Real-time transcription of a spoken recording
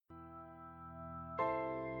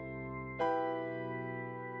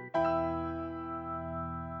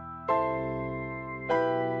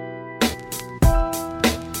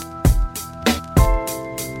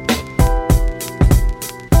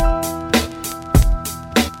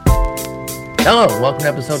Hello, welcome to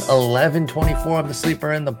episode 1124 of The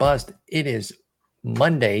Sleeper and the Bust. It is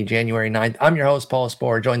Monday, January 9th. I'm your host, Paul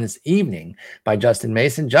Sporer, joined this evening by Justin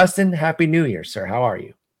Mason. Justin, Happy New Year, sir. How are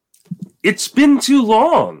you? It's been too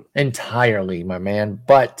long. Entirely, my man,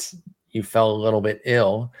 but you felt a little bit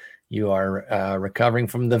ill. You are recovering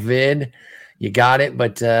from the vid. You got it,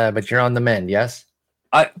 but you're on the mend, yes?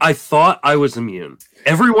 I thought I was immune.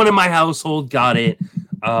 Everyone in my household got it.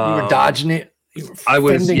 You were dodging it. I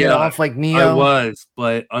was it off like Neo. I was,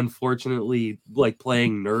 but unfortunately, like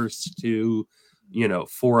playing nurse to,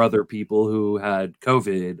 4 other people who had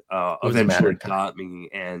COVID eventually got me,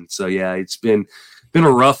 and so it's been a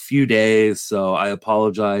rough few days. So I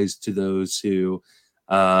apologize to those who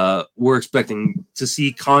were expecting to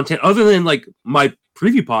see content other than like my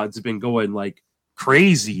preview pods have been going like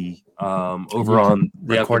crazy over on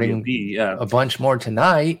the recording FWB, a bunch more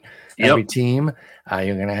tonight. Every team.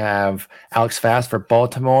 You're going to have Alex Fast for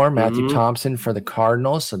Baltimore, Matthew Thompson for the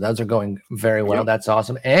Cardinals. So those are going very well. That's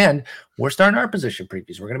awesome. And we're starting our position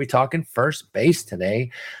previews. We're going to be talking first base today.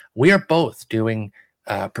 We are both doing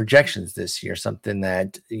projections this year, something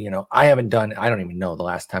that, I haven't done. I don't even know the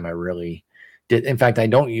last time I really did. In fact, I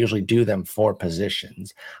don't usually do them for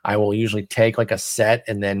positions. I will usually take like a set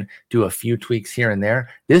and then do a few tweaks here and there.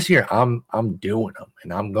 This year, I'm doing them,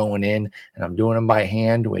 and I'm going in and I'm doing them by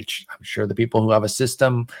hand, which I'm sure the people who have a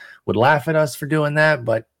system would laugh at us for doing that,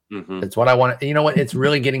 but it's what I want. You know what? It's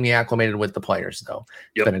really getting me acclimated with the players, though.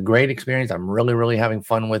 It's been a great experience. I'm really, really having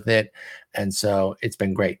fun with it. And so it's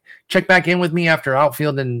been great. Check back in with me after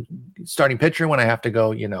outfield and starting pitcher when I have to go,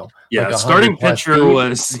 like starting pitcher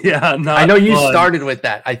was, I know you started with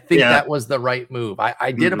that. I think that was the right move.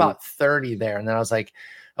 I did about 30 there. And then I was like,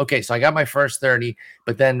 okay, so I got my first 30,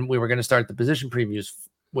 but then we were going to start the position previews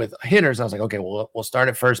with hitters. I was like, okay, we'll start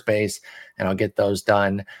at first base and I'll get those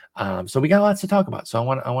done. So we got lots to talk about. So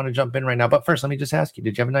I want to jump in right now. But first, let me just ask you,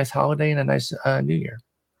 did you have a nice holiday and a nice New Year?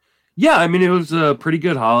 Yeah, I mean, it was a pretty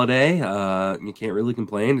good holiday. You can't really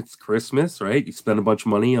complain. It's Christmas, right? You spend a bunch of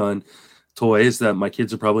money on toys that my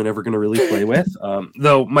kids are probably never going to really play with.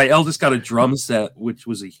 Though my eldest got a drum set, which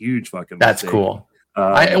was a huge fucking That's mistake. Cool.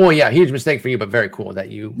 Huge mistake for you, but very cool that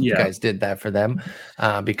you guys did that for them,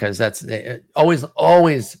 because they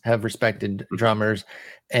always have respected drummers.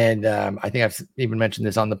 And I think I've even mentioned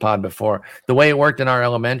this on the pod before. The way it worked in our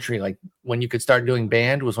elementary, like when you could start doing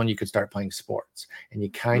band was when you could start playing sports, and you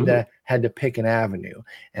kind of had to pick an avenue,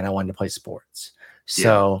 and I wanted to play sports.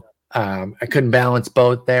 So I couldn't balance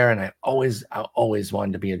both there, and I always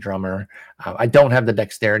wanted to be a drummer. I don't have the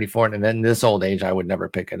dexterity for it, and then this old age, I would never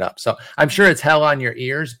pick it up. So I'm sure it's hell on your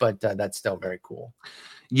ears, but that's still very cool.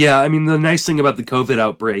 Yeah, I mean, the nice thing about the COVID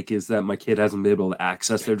outbreak is that my kid hasn't been able to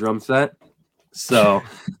access their drum set. So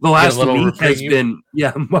the last week has been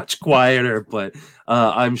much quieter, but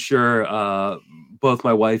I'm sure both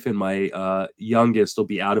my wife and my youngest will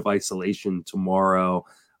be out of isolation tomorrow.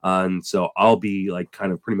 And so I'll be like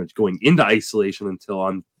kind of pretty much going into isolation until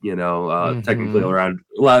I'm, technically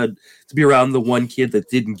allowed to be around the one kid that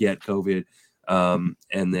didn't get COVID.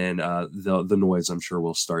 And then the noise, I'm sure,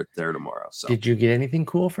 will start there tomorrow. So did you get anything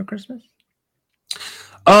cool for Christmas?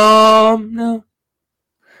 No.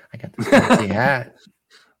 I got the fancy hat.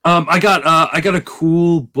 I got a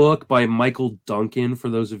cool book by Michael Duncan for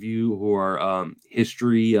those of you who are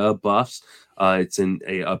history buffs. It's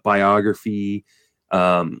a biography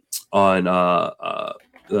on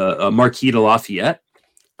Marquis de Lafayette.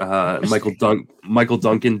 Michael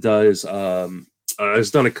Duncan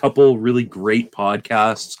has done a couple really great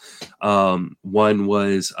podcasts. One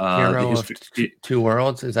was Hero of Two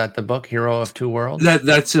Worlds. Is that the book, Hero of Two Worlds?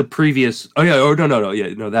 That's a previous. Oh yeah. Oh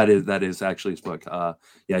no. That is actually his book.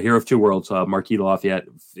 Hero of Two Worlds. Marquis de Lafayette.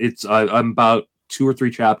 It's I'm about 2 or 3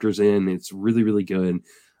 chapters in. It's really, really good.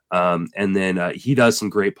 And then he does some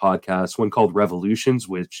great podcasts. One called Revolutions,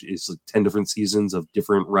 which is like 10 different seasons of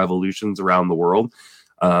different revolutions around the world.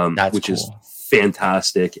 Which cool. Is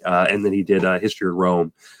fantastic. And then he did History of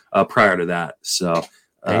Rome prior to that. So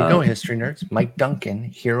there you go, history nerds. Mike Duncan,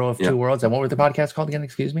 Hero of Two Worlds. And what were the podcasts called again?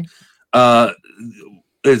 Excuse me.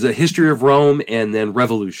 There's a History of Rome and then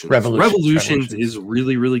Revolutions. Revolutions is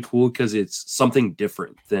really, really cool because it's something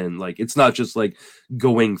different than like, it's not just like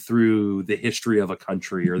going through the history of a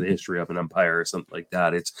country or the history of an empire or something like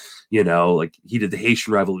that. It's, like he did the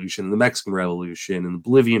Haitian Revolution and the Mexican Revolution and the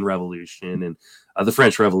Bolivian Revolution and the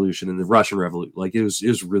French Revolution and the Russian Revolution. Like it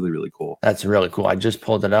was really, really cool. That's really cool. I just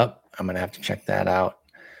pulled it up. I'm going to have to check that out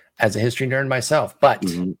as a history nerd myself. But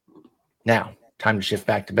now time to shift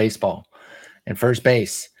back to baseball and first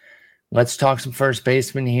base. Let's talk some first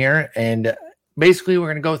baseman here. And basically, we're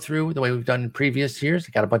going to go through the way we've done in previous years.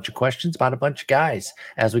 I got a bunch of questions about a bunch of guys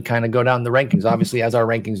as we kind of go down the rankings. Obviously, as our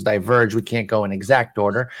rankings diverge, we can't go in exact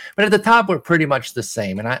order. But at the top, we're pretty much the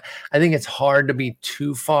same. And I think it's hard to be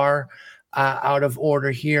too far out of order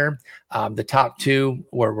here. The top two,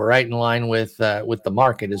 we're right in line with the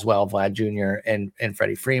market as well, Vlad Jr. and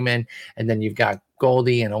Freddie Freeman. And then you've got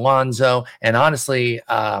Goldie and Alonso. And honestly,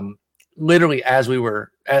 literally as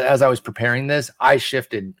I was preparing this, I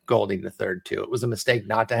shifted Goldie to third too. It was a mistake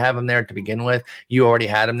not to have him there to begin with. You already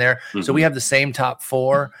had him there. Mm-hmm. So we have the same top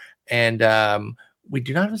four, and we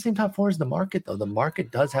do not have the same top four as the market, though. The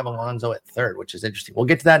market does have Alonso at third, which is interesting. We'll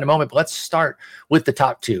get to that in a moment, but let's start with the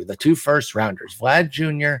top two, the two first rounders, Vlad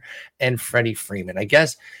Jr. and Freddie Freeman. I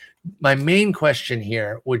guess my main question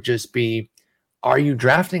here would just be, are you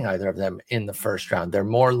drafting either of them in the first round? They're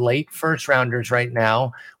more late first rounders right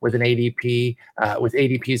now with an ADP, with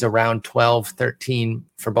ADPs around 12, 13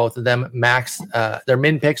 for both of them. Max, their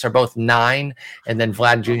min picks are both 9, and then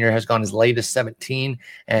Vlad Jr. has gone as late as 17,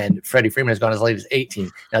 and Freddie Freeman has gone as late as 18.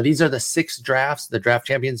 Now, these are the 6 drafts, the draft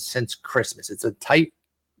champions since Christmas. It's a tight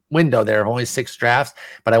window there of only 6 drafts,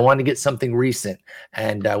 but I wanted to get something recent.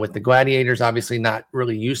 And with the Gladiators, obviously not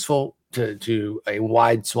really useful to a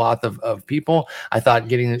wide swath of people, I thought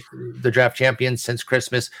getting the draft champions since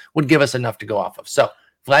Christmas would give us enough to go off of. So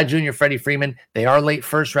Vlad Jr., Freddie Freeman, they are late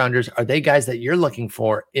first rounders. Are they guys that you're looking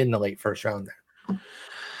for in the late first round there?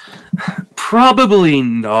 Probably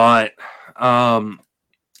not.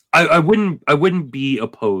 I wouldn't be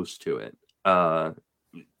opposed to it.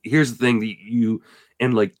 Here's the thing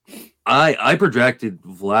that I projected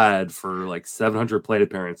Vlad for like 700 plate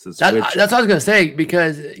appearances. That's what I was going to say,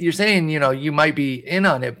 because you're saying, you might be in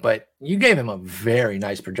on it, but you gave him a very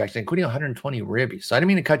nice projection, including 120 ribbies. So I didn't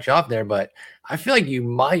mean to cut you off there, but I feel like you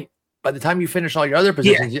might, by the time you finish all your other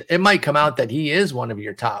positions, it might come out that he is one of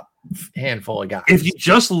your top handful of guys. If you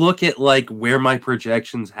just look at like where my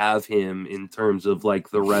projections have him in terms of like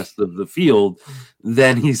the rest of the field,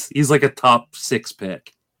 then he's like a top 6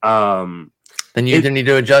 pick. Then you either need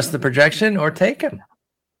to adjust the projection or take him.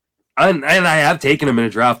 And I have taken him in a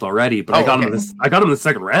draft already, but I got him in the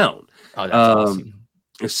second round. Oh, that's awesome.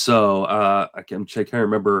 So I can't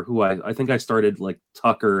remember who I think I started like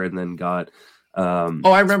Tucker and then got.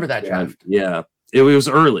 I remember that draft. Yeah, it was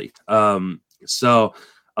early. So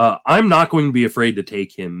I'm not going to be afraid to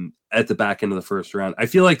take him at the back end of the first round. I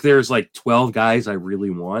feel like there's like 12 guys I really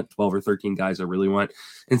want, 12 or 13 guys I really want.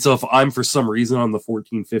 And so if I'm for some reason on the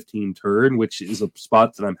 14, 15 turn, which is a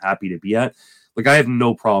spot that I'm happy to be at, like I have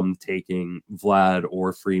no problem taking Vlad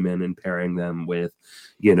or Freeman and pairing them with,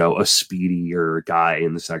 a speedier guy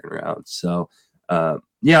in the second round. So I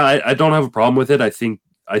don't have a problem with it. I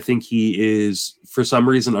think he is for some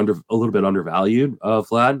reason a little bit undervalued,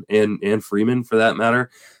 Vlad and Freeman for that matter,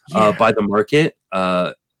 by the market.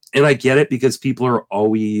 And I get it because people are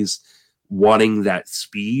always wanting that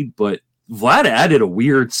speed, but Vlad added a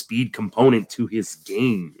weird speed component to his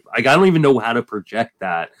game. Like, I don't even know how to project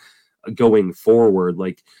that going forward.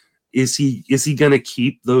 Like, is he going to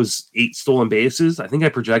keep those 8 stolen bases? I think I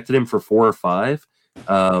projected him for 4 or 5.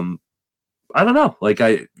 I don't know. Like,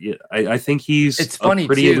 I think he's a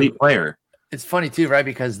pretty elite player. It's funny too, right?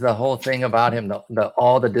 Because the whole thing about him,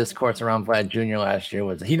 all the discourse around Vlad Jr. last year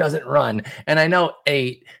was he doesn't run. And I know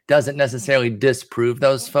 8 doesn't necessarily disprove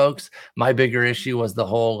those folks. My bigger issue was the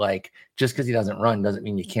whole, like, just because he doesn't run doesn't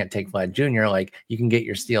mean you can't take Vlad Jr. Like, you can get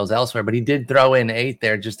your steals elsewhere. But he did throw in 8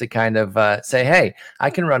 there just to kind of say, hey,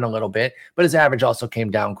 I can run a little bit. But his average also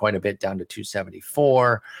came down quite a bit, down to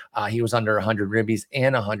 274. He was under 100 ribbies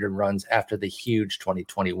and 100 runs after the huge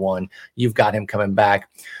 2021. You've got him coming back.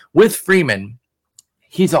 With Freeman,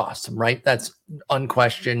 he's awesome, right? That's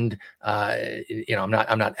unquestioned. I'm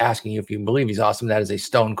not asking you if you believe he's awesome. That is a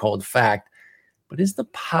stone cold fact. But is the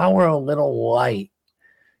power a little light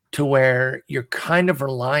to where you're kind of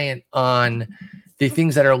reliant on the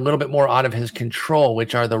things that are a little bit more out of his control,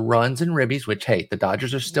 which are the runs and ribbies, which, hey, the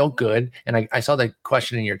Dodgers are still good. And I saw the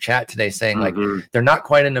question in your chat today saying, like, they're not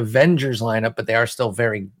quite an Avengers lineup, but they are still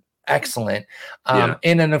very excellent.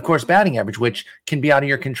 And then, of course, batting average, which can be out of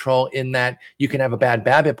your control in that you can have a bad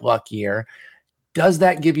BABIP luck year. Does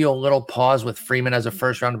that give you a little pause with Freeman as a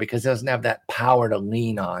first rounder because he doesn't have that power to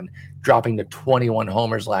lean on, dropping to 21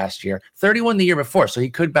 homers last year, 31 the year before, so he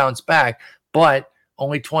could bounce back, but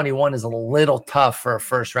only 21 is a little tough for a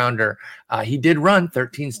first rounder. He did run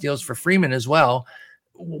 13 steals for Freeman as well.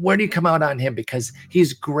 Where do you come out on him? Because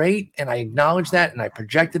he's great, and I acknowledge that, and I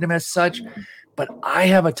projected him as such, but I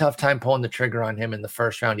have a tough time pulling the trigger on him in the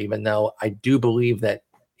first round, even though I do believe that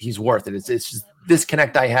he's worth it. It's just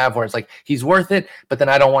disconnect I have where it's like he's worth it, but then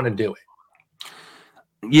I don't want to do it.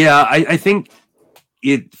 Yeah, I think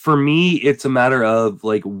for me, it's a matter of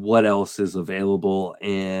like what else is available,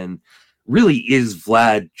 and really, is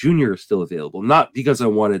Vlad Jr. still available? Not because I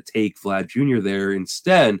want to take Vlad Jr. there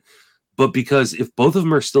instead, but because if both of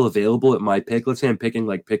them are still available at my pick, let's say I'm picking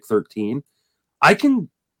like pick 13, I can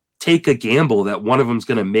take a gamble that one of them's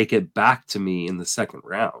going to make it back to me in the second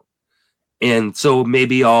round. And so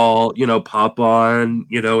maybe I'll, pop on,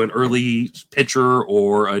 an early pitcher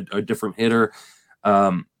or a different hitter,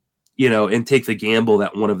 and take the gamble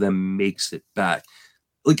that one of them makes it back.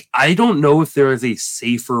 Like, I don't know if there is a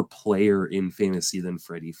safer player in fantasy than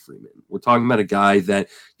Freddie Freeman. We're talking about a guy that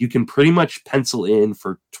you can pretty much pencil in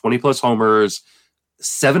for 20 plus homers,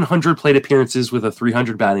 700 plate appearances with a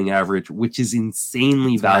 300 batting average, which is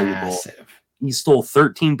insanely valuable. Massive. He stole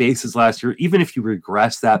 13 bases last year. Even if you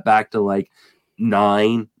regress that back to like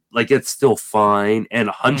 9, like it's still fine. And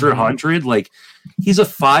 100, like he's a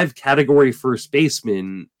 5 category first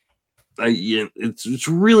baseman. It's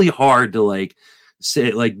really hard to like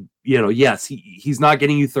say like, yes, he's not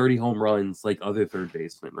getting you 30 home runs like other third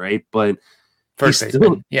basemen, right? But first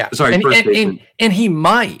baseman, first baseman. And he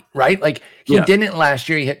might, right? Like he didn't last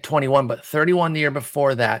year. He hit 21, but 31 the year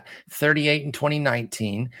before that, 38 in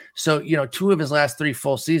 2019. So 2 of his last 3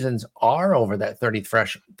 full seasons are over that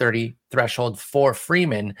 30 threshold for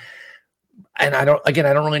Freeman. And I don't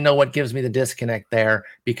really know what gives me the disconnect there,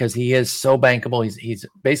 because he is so bankable. He's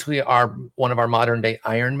basically one of our modern day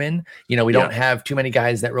Ironmen. We don't have too many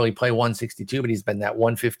guys that really play 162, but he's been that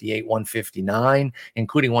 158, 159,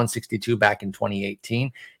 including 162 back in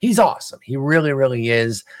 2018. He's awesome. He really, really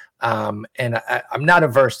is. And I'm not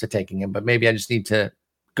averse to taking him, but maybe I just need to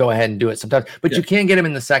go ahead and do it sometimes. But you can get him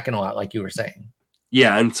in the second a lot, like you were saying.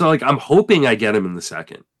 Yeah, and so like I'm hoping I get him in the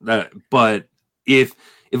second. But if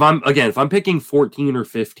I'm picking 14 or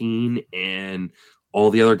 15 and all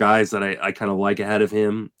the other guys that I kind of like ahead of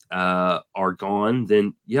him are gone,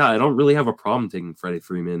 then I don't really have a problem taking Freddie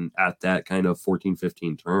Freeman at that kind of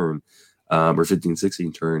 14-15 turn or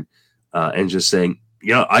 15-16 turn and just saying,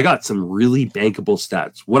 I got some really bankable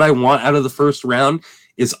stats. What I want out of the first round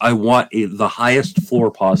is I want the highest floor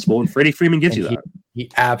possible, and Freddie Freeman gives you that. He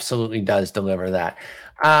absolutely does deliver that.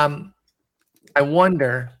 I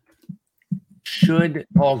wonder, should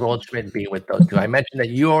Paul Goldschmidt be with those two? I mentioned that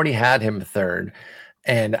you already had him third.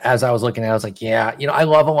 And as I was looking at it, I was like, I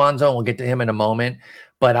love Alonso, and we'll get to him in a moment.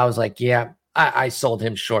 But I was like, I sold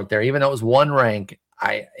him short there. Even though it was one rank,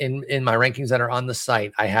 in my rankings that are on the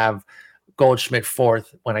site, I have Goldschmidt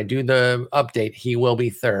fourth. When I do the update, he will be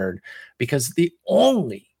third, because the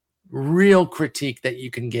only real critique that you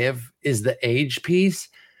can give is the age piece.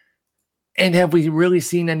 And have we really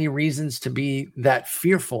seen any reasons to be that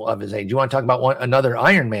fearful of his age? You want to talk about another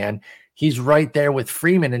Iron Man? He's right there with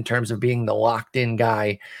Freeman in terms of being the locked-in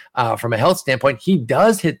guy from a health standpoint. He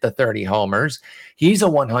does hit the 30 homers. He's a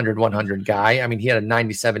 100 guy. I mean, he had a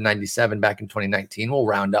 97 back in 2019. We'll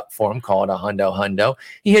round up for him, call it a hundo.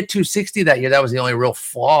 He hit 260 that year. That was the only real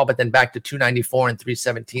flaw, but then back to 294 and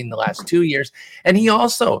 317 the last 2 years. And he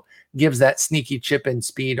also gives that sneaky chip in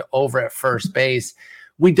speed over at first base.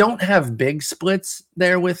 We don't have big splits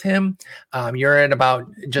there with him. You're at about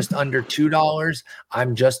just under $2.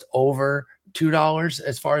 I'm just over $2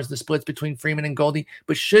 as far as the splits between Freeman and Goldie.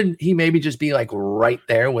 But should he maybe just be like right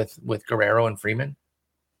there with Guerrero and Freeman?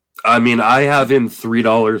 I mean, I have him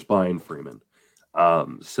 $3 behind Freeman.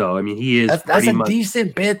 So I mean, he is that's a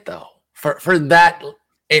decent bit though for that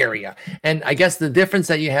area. And I guess the difference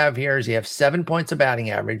that you have here is you have 7 points of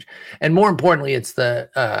batting average, and more importantly, it's the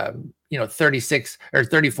 36 or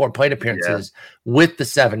 34 plate appearances with the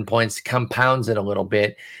 7 points compounds it a little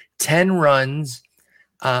bit. 10 runs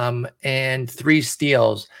and 3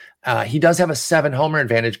 steals. He does have a 7 homer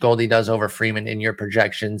advantage. Goldie does over Freeman in your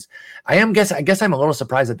projections. I guess I'm a little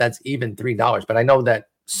surprised that that's even $3, but I know that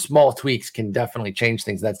small tweaks can definitely change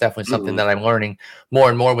things. That's definitely something that I'm learning more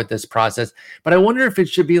and more with this process. But I wonder if it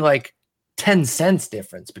should be like 10 cents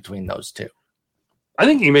difference between those two. I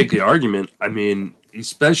think you make the argument. I mean,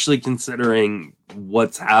 especially considering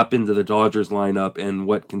what's happened to the Dodgers lineup and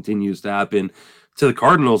what continues to happen to the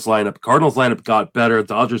Cardinals lineup. Cardinals lineup got better.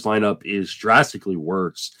 Dodgers lineup is drastically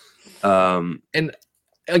worse. And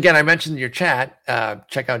again, I mentioned your chat.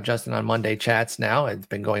 Check out Justin on Monday chats now. It's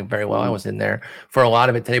been going very well. I was in there for a lot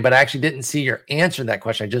of it today, but I actually didn't see your answer to that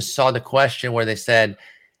question. I just saw the question where they said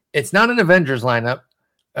it's not an Avengers lineup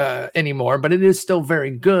anymore, but it is still very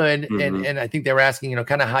good. And I think they were asking,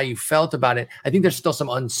 kind of how you felt about it. I think there's still some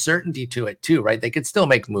uncertainty to it too, right? They could still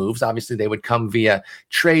make moves. Obviously, they would come via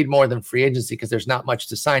trade more than free agency because there's not much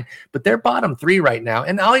to sign. But they're bottom 3 right now.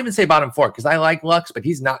 And I'll even say bottom 4 because I like Lux, but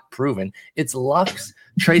he's not proven. It's Lux,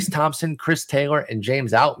 Trace Thompson, Chris Taylor, and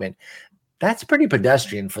James Outman. That's pretty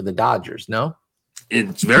pedestrian for the Dodgers, no?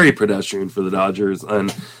 It's very pedestrian for the Dodgers,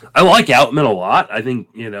 and I like Outman a lot. I think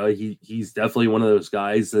he's definitely one of those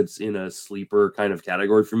guys that's in a sleeper kind of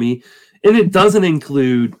category for me, and it doesn't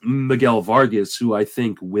include Miguel Vargas, who I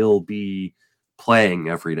think will be playing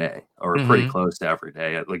every day or pretty close to every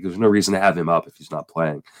day. Like, there's no reason to have him up if he's not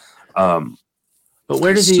playing. But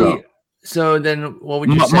where does he? So then, what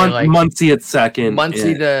would you say? Like Muncy at second,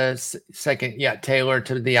 Muncy to second, Taylor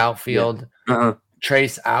to the outfield. Yeah.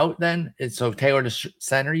 Trace out then? So Taylor to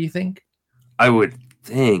center, you think? I would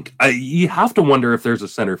think. You have to wonder if there's a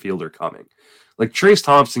center fielder coming. Like, Trace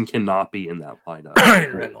Thompson cannot be in that lineup.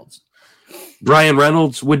 Brian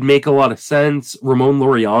Reynolds would make a lot of sense. Ramon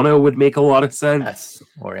Laureano would make a lot of sense. Yes,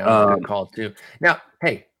 Laureano's a good call too. Now,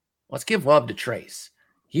 hey, let's give love to Trace.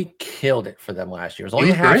 He killed it for them last year. It was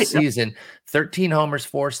only a half season, 13 homers,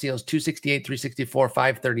 4 steals, 268, 364,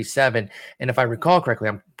 537. And if I recall correctly,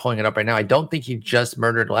 I'm pulling it up right now, I don't think he just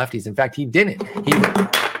murdered lefties. In fact, he didn't.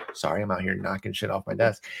 Sorry, I'm out here knocking shit off my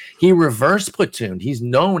desk. He reverse platooned. He's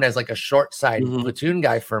known as like a short side platoon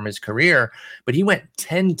guy from his career, but he went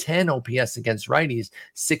 10-10 OPS against righties,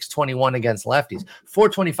 621 against lefties.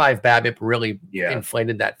 425 BABIP really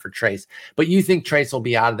inflated that for Trace. But you think Trace will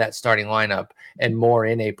be out of that starting lineup and more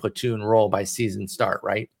in a platoon role by season start,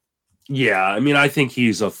 right? Yeah, I mean, I think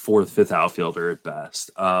he's a 4th, 5th outfielder at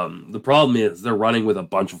best. The problem is they're running with a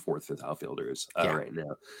bunch of 4th, 5th outfilders right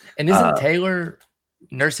now. And isn't Taylor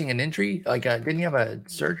nursing an injury? Like, didn't he have a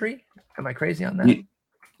surgery? Am I crazy on that?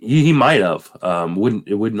 He might have.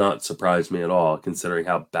 It would not surprise me at all, considering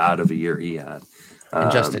how bad of a year he had.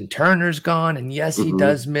 And Justin Turner's gone, and yes, he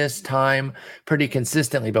does miss time pretty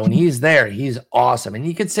consistently, but when he's there, he's awesome. And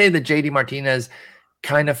you could say that JD Martinez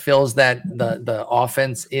kind of fills that the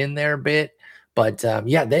offense in there a bit. But they are.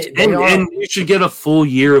 And you should get a full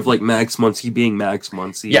year of like Max Muncy being Max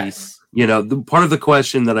Muncy. Yes. The part of the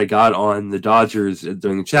question that I got on the Dodgers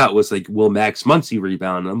during the chat was like, will Max Muncy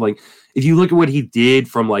rebound? And I'm like, if you look at what he did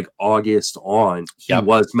from like August on, he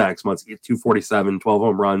was Max Muncy. 247, 12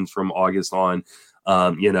 home runs from August on.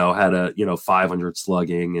 Had a 500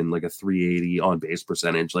 slugging and like a 380 on base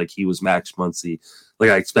percentage. Like, he was Max Muncy.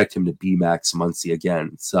 Like, I expect him to be Max Muncy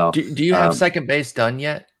again. So do you have second base done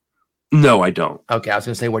yet? No, I don't. Okay, I was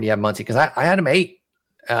gonna say, where do you have Muncy? Because I had him 8.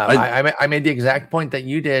 I made the exact point that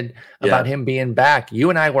you did about him being back. You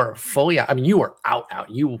and I were fully out. I mean, you were out.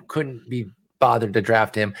 You couldn't be bothered to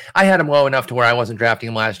draft him. I had him low enough to where I wasn't drafting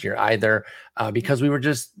him last year either, because we were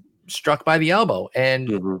just struck by the elbow,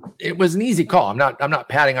 and it was an easy call. I'm not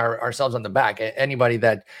patting ourselves on the back. Anybody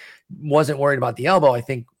that wasn't worried about the elbow, I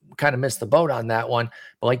think, kind of missed the boat on that one.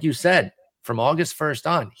 But like you said, from August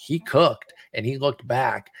 1st on, he cooked. And he looked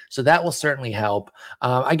back. So that will certainly help.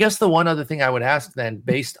 I guess the one other thing I would ask then,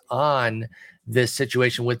 based on this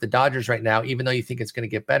situation with the Dodgers right now, even though you think it's going to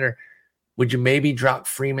get better, would you maybe drop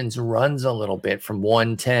Freeman's runs a little bit from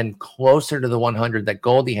 110 closer to the 100 that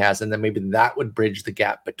Goldie has? And then maybe that would bridge the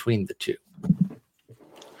gap between the two.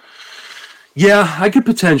 Yeah, I could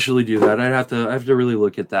potentially do that. I have to really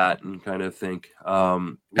look at that and kind of think.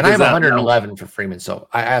 And I have 111 for Freeman. So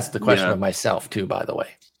I asked the question of myself too, by the way.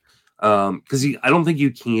 Because I don't think you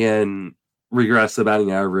can regress the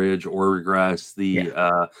batting average or regress the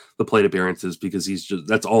plate appearances, because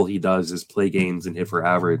that's all he does is play games and hit for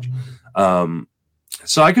average.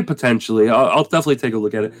 So I could potentially, I'll definitely take a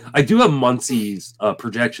look at it. I do have Muncy's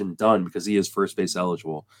projection done because he is first base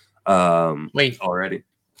eligible. Wait, already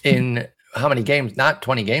in how many games? Not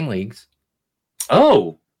 20 game leagues.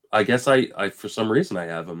 Oh. I guess I for some reason I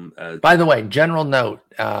have him. By the way, general note.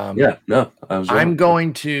 I'm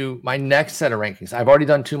going to my next set of rankings. I've already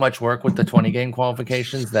done too much work with the 20 game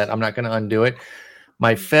qualifications that I'm not going to undo it.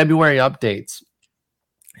 My February updates,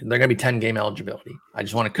 they're going to be 10 game eligibility. I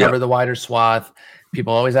just want to cover the wider swath.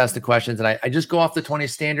 People always ask the questions, and I just go off the 20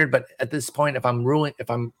 standard. But at this point, if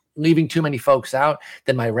I'm leaving too many folks out,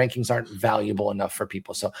 then my rankings aren't valuable enough for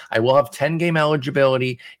people. So I will have 10 game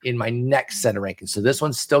eligibility in my next set of rankings. So this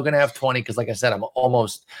one's still going to have 20 because, like I said, I'm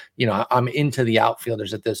almost, I'm into the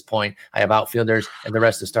outfielders at this point. I have outfielders and the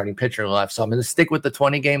rest of starting pitcher left. So I'm going to stick with the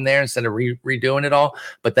 20 game there instead of redoing it all.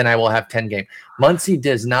 But then I will have 10 game. Muncy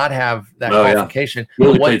does not have that qualification. He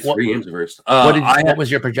only played 3 games first. What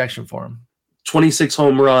was your projection for him? 26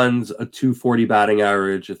 home runs, a 240 batting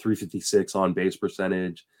average, a 356 on base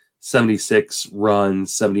percentage, 76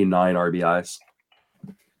 runs, 79 RBIs.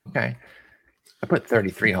 Okay. I put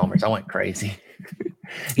 33 homers. I went crazy.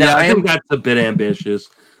 I think that's a bit ambitious.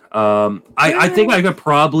 I think I could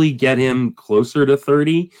probably get him closer to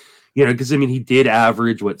 30, because he did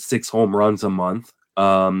average 6 home runs a month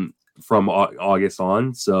from August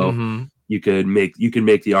on. So, you can make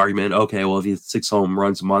the argument, okay, well, if he has 6 home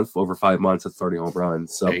runs a month over 5 months, that's 30 home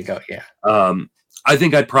runs. So there you go. Yeah. I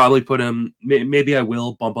think I'd probably put him. Maybe I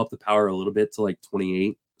will bump up the power a little bit to like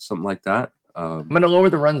 28, something like that. I'm going to lower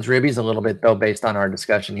the runs ribbies a little bit, though, based on our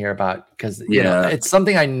discussion here because you know, it's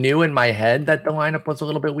something I knew in my head that the lineup was a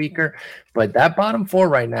little bit weaker, but that bottom 4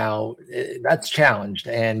 right now, that's challenged.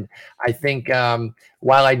 And I think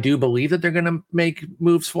while I do believe that they're going to make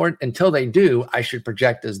moves for it, until they do, I should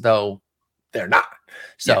project as though they're not.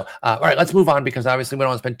 So, all right, let's move on because obviously we don't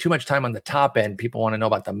want to spend too much time on the top end. People want to know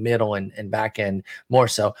about the middle and back end more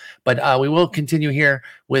so. But we will continue here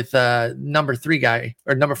with number 4 guy,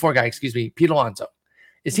 Pete Alonso.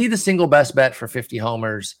 Is he the single best bet for 50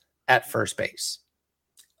 homers at first base?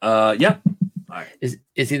 Yeah. Right. Is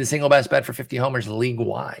he the single best bet for 50 homers league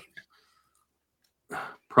wide?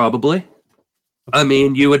 Probably. I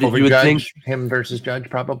mean, you would think him versus Judge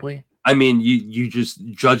probably. I mean, you just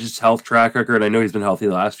judge his health track record. I know he's been healthy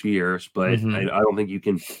the last few years, but I don't think you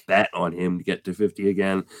can bet on him to get to 50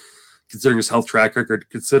 again, considering his health track record,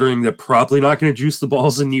 considering they're probably not going to juice the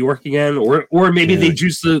balls in New York again, or maybe they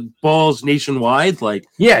juice the balls nationwide. Like,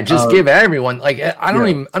 just give everyone, like,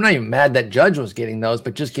 I'm not even mad that Judge was getting those,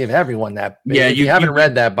 but just give everyone that. Yeah. If you haven't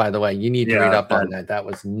read that, by the way, you need to read up on that. That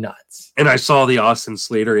was nuts. And I saw the Austin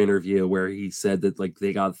Slater interview where he said that like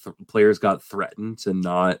players got threatened to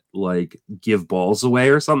not like give balls away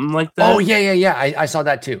or something like that. Oh yeah. I saw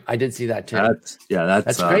that too. I did see that too.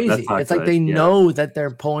 That's crazy. It's like they know that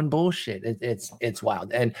they're pulling bullshit. It's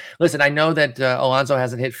wild. And listen, I know that Alonso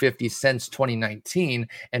hasn't hit 50 since 2019,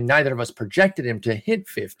 and neither of us projected him to hit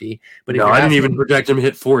 50. But no, I didn't even project him to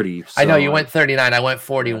hit 40. So. I know you went 39. I went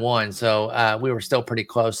 41. So we were still pretty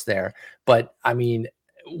close there. But I mean,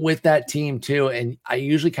 with that team too, and I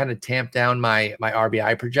usually kind of tamp down my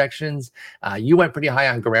RBI projections. You went pretty high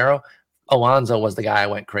on Guerrero. Alonso was the guy I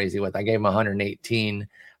went crazy with. I gave him 118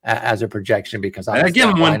 as a projection because I give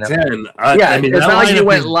him 110. I mean, it's not like you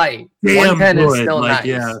went light. 110 is still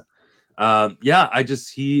nice. I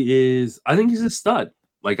think he's a stud.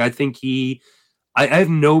 Like, I think I have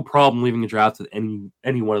no problem leaving the draft with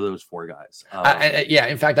any one of those 4 guys.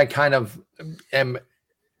 In fact, I kind of am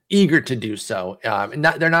eager to do so.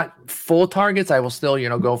 They're not full targets. I will still,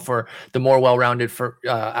 go for the more well-rounded for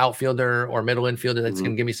outfielder or middle infielder that's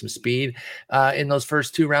going to give me some speed in those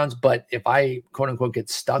first 2 rounds. But if I quote unquote get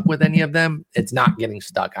stuck with any of them, it's not getting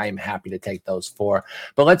stuck. I am happy to take those 4.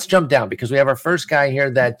 But let's jump down because we have our first guy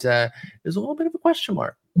here that is a little bit of a question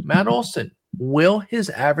mark. Matt Olson. Will his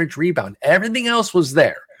average rebound? Everything else was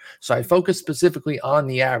there. So I focus specifically on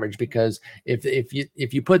the average because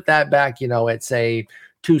if you put that back, at say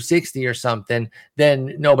 260 or something,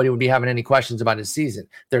 then nobody would be having any questions about his season.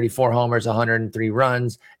 34 homers, 103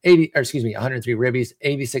 runs, 103 ribbies,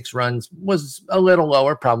 86 runs was a little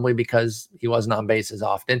lower, probably because he wasn't on base as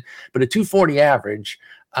often. But a 240 average,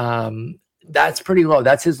 that's pretty low.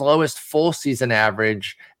 That's his lowest full season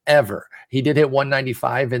average ever. He did hit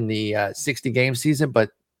 195 in the 60 game season,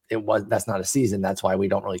 but that's not a season. That's why we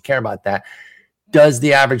don't really care about that. Does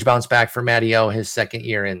the average bounce back for Matty O his second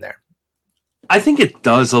year in there? I think it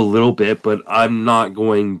does a little bit, but I'm not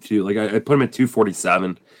going to I put him at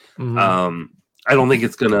 247. I don't think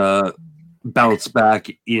it's gonna bounce back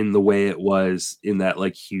in the way it was in that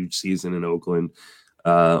like huge season in Oakland,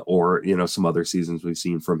 or some other seasons we've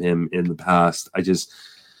seen from him in the past. I just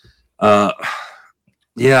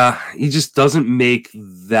he just doesn't make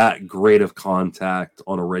that great of contact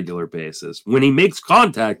on a regular basis. When he makes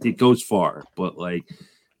contact, it goes far, but like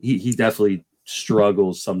he definitely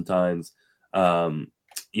struggles sometimes. I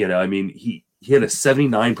mean, he had a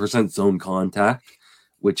 79% zone contact,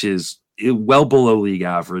 which is well below league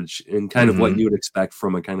average and kind of what you would expect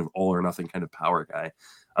from a kind of all or nothing kind of power guy.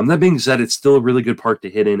 That being said, it's still a really good park to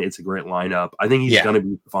hit in. It's a great lineup. I think he's going to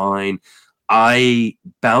be fine. I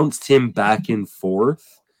bounced him back and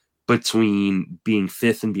forth between being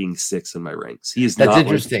 5th and being 6th in my ranks. That's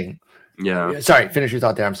interesting. Sorry, finish your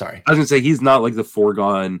thought there. I'm sorry. I was going to say he's not like the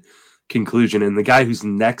foregone conclusion, and the guy who's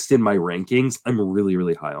next in my rankings, I'm really,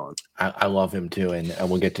 really high on. I love him too, and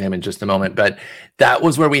we'll get to him in just a moment. But that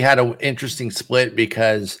was where we had an interesting split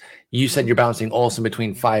because you said you're bouncing Olsen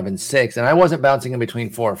between 5 and 6, and I wasn't bouncing him between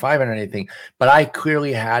 4 or 5 or anything, but I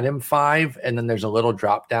clearly had him 5, and then there's a little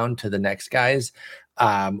drop down to the next guys.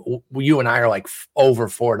 You and I are like over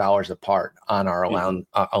 $4 apart on our on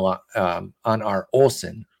our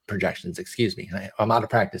Olsen projections. Excuse me. I'm out of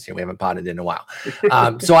practice here. We haven't potted in a while.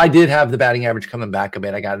 So I did have the batting average coming back a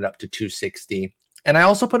bit. I got it up to 260. And I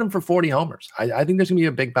also put him for 40 homers. I think there's going to be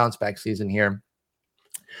a big bounce back season here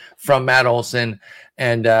from Matt Olson.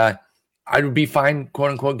 And I would be fine,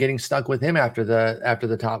 quote unquote, getting stuck with him after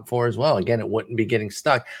the top 4 as well. Again, it wouldn't be getting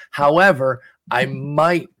stuck. However, I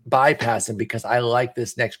might bypass him because I like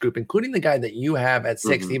this next group, including the guy that you have at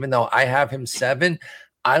 6, even though I have him 7.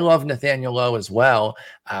 I love Nathaniel Lowe as well.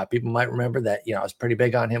 People might remember that, I was pretty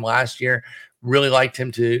big on him last year. Really liked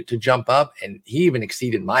him to jump up, and he even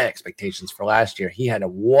exceeded my expectations for last year. He had a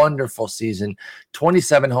wonderful season,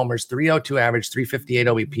 27 homers, 302 average, 358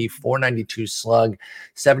 OBP, 492 slug,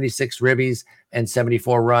 76 ribbies, and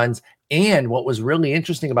 74 runs. And what was really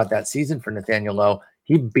interesting about that season for Nathaniel Lowe,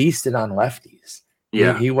 he beasted on lefties.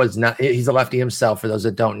 Yeah, he's a lefty himself, for those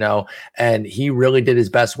that don't know, and he really did his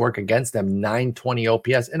best work against them. 920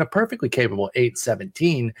 OPS and a perfectly capable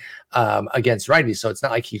 817 against righties. So it's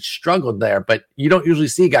not like he struggled there, but you don't usually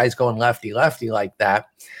see guys going lefty like that.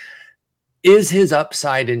 Is his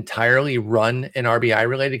upside entirely run and RBI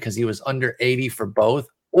related because he was under 80 for both,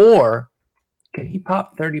 or can he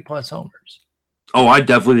pop 30 plus homers? Oh, I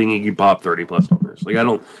definitely think he can pop 30 plus homers. Like, I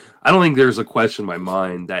don't think there's a question in my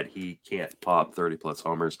mind that he can't pop 30 plus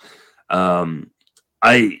homers.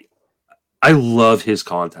 I love his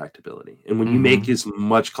contact ability. And when you make as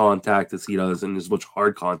much contact as he does and as much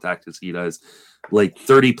hard contact as he does, like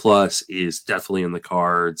 30 plus is definitely in the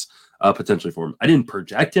cards potentially for him. I didn't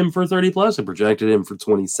project him for 30 plus. I projected him for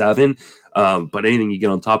 27. But anything you get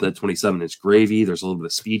on top of that 27 is gravy. There's a little bit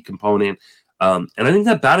of speed component. And I think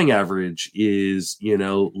that batting average is,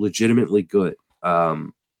 legitimately good.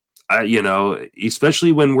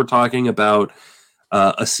 Especially when we're talking about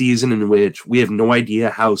a season in which we have no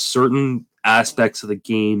idea how certain aspects of the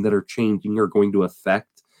game that are changing are going to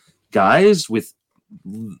affect guys, with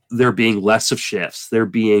there being less of shifts, there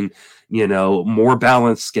being, more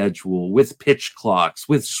balanced schedule, with pitch clocks,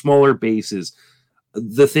 with smaller bases.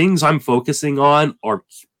 The things I'm focusing on are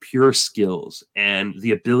pure skills, and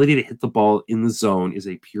the ability to hit the ball in the zone is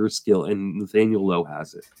a pure skill, and Nathaniel Lowe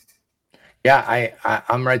has it. Yeah,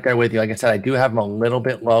 I'm right there with you. Like I said, I do have him a little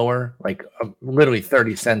bit lower, like literally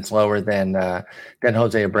 30 cents lower than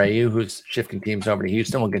Jose Abreu, who's shifting teams over to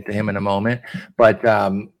Houston. We'll get to him in a moment, but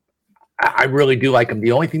I really do like him.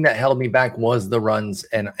 The only thing that held me back was the runs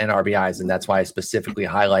and RBIs, and that's why I specifically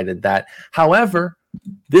highlighted that. However,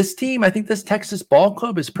 this team, I think this Texas ball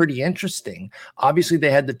club is pretty interesting. Obviously, they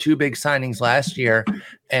had the 2 big signings last year,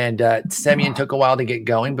 and Semien took a while to get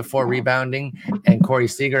going before rebounding, and Corey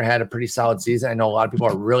Seager had a pretty solid season. I know a lot of people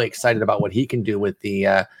are really excited about what he can do with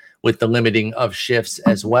the limiting of shifts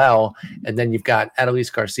as well. And then you've got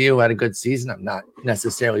Adolis Garcia, who had a good season. I'm not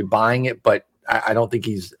necessarily buying it, but I don't think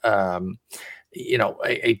he's a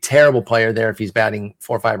terrible player there if he's batting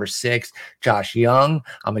 4, 5, or 6. Josh Young,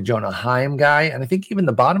 I'm a Jonah Heim guy, and I think even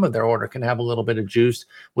the bottom of their order can have a little bit of juice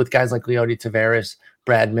with guys like Leody Taveras,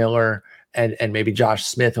 Brad Miller, and maybe Josh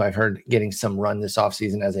Smith, who I've heard getting some run this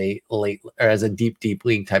offseason as a deep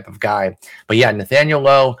league type of guy. But yeah, Nathaniel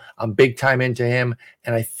Lowe, I'm big time into him,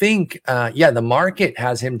 and I think the market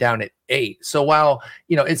has him down at 8. So while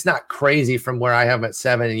it's not crazy from where I have him at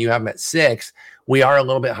 7 and you have him at 6, we are a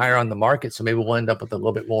little bit higher on the market, so maybe we'll end up with a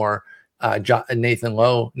little bit more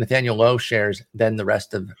Nathaniel Lowe shares than the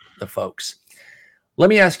rest of the folks. Let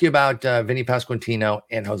me ask you about Vinny Pasquantino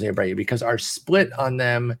and Jose Abreu, because our split on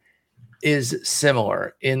them is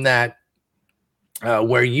similar in that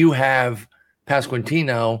where you have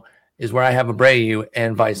Pasquantino is where I have Abreu,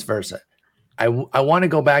 and vice versa. I want to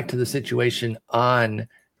go back to the situation on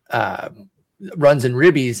runs and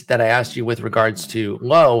ribbies that I asked you with regards to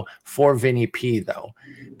Lowe for Vinny P, though,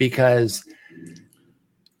 because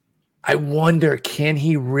I wonder, can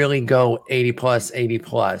he really go 80 plus?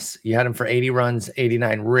 You had him for 80 runs,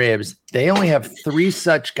 89 ribs. They only have 3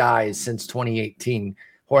 such guys since 2018.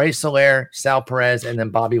 Jorge Soler, Sal Perez, and then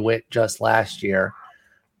Bobby Witt just last year.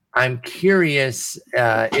 I'm curious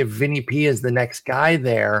if Vinny P is the next guy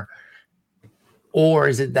there, or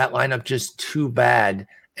is it that lineup just too bad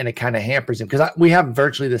and it kind of hampers him? Because we have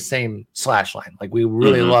virtually the same slash line. Like, we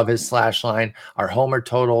really love his slash line. Our homer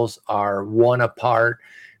totals are 1 apart,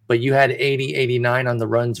 but you had 80, 89 on the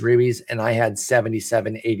runs, ribbies, and I had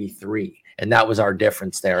 77, 83. And that was our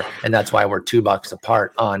difference there. And that's why we're $2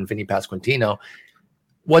 apart on Vinny Pasquantino.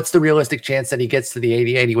 What's the realistic chance that he gets to the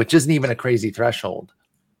 80-80, which isn't even a crazy threshold?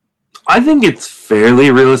 I think it's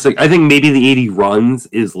fairly realistic. I think maybe the 80 runs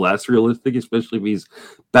is less realistic, especially if he's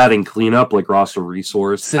batting cleanup like Roster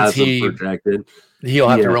Resource has him projected. He'll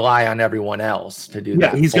have to rely on everyone else to do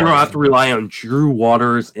that. Yeah, he's going to have to rely on Drew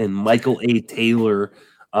Waters and Michael A. Taylor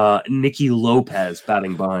Nicky Lopez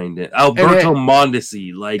batting behind it. Alberto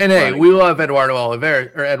Mondesi. We love Eduardo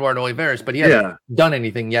Olivares, but he hasn't done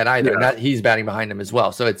anything yet either. Yeah. He's batting behind him as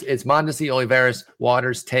well. So it's Mondesi, Olivares,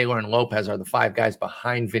 Waters, Taylor, and Lopez are the 5 guys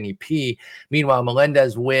behind Vinny P. Meanwhile,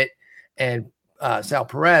 Melendez, Witt, and Sal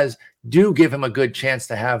Perez do give him a good chance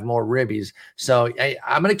to have more ribbies. So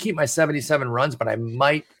I'm going to keep my 77 runs, but I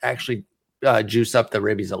might actually juice up the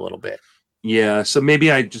ribbies a little bit. Yeah, so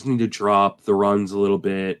maybe I just need to drop the runs a little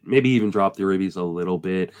bit, maybe even drop the ribbies a little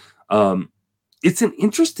bit. It's an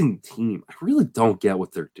interesting team. I really don't get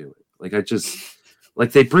what they're doing.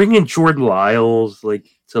 They bring in Jordan Lyles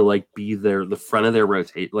to be the front of their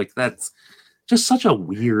rotate. That's just such a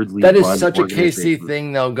weirdly. That is such a KC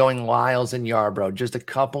thing, though. Going Lyles and Yarbrough, just a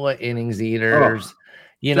couple of innings eaters.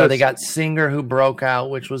 They got Singer, who broke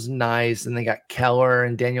out, which was nice, and they got Keller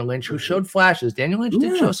and Daniel Lynch, who showed flashes. Daniel Lynch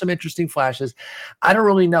did show some interesting flashes. I don't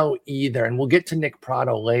really know either, and we'll get to Nick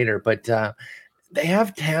Pratto later, but they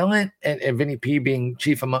have talent, and Vinny P being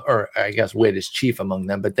chief among, or I guess Witt is chief among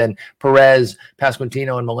them, but then Perez,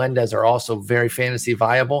 Pasquantino, and Melendez are also very fantasy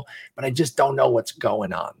viable, but I just don't know what's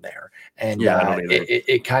going on there. And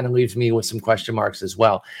it kind of leaves me with some question marks as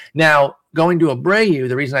well. Now, going to Abreu,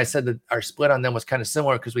 the reason I said that our split on them was kind of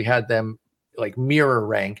similar because we had them mirror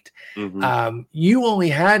ranked. Mm-hmm. You only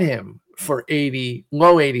had him for 80,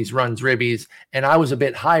 low 80s runs, ribbies, and I was a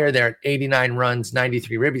bit higher there at 89 runs,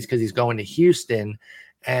 93 ribbies because he's going to Houston.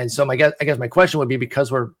 And so I guess my question would be,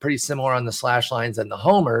 because we're pretty similar on the slash lines and the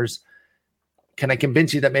homers, can I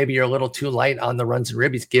convince you that maybe you're a little too light on the runs and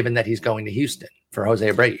ribbies given that he's going to Houston for Jose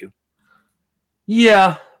Abreu?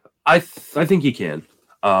 Yeah, I think you can.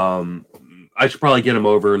 I should probably get him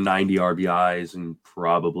over 90 RBIs and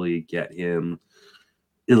probably get him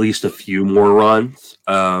at least a few more runs.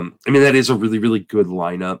 That is a really, really good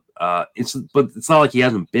lineup. It's not like he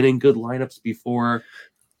hasn't been in good lineups before.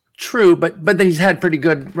 True, but he's had pretty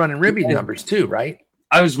good run and ribby numbers too, right?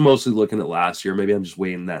 I was mostly looking at last year. Maybe I'm just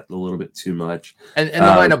weighing that a little bit too much. And the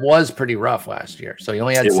lineup was pretty rough last year. So he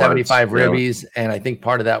only had 75 ribbies, and I think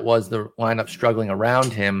part of that was the lineup struggling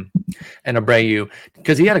around him and Abreu,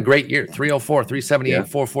 because he had a great year, 304, 378,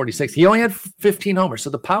 446. He only had 15 homers, so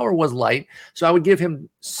the power was light. So I would give him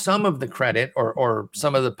some of the credit or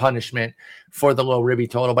some of the punishment for the low ribby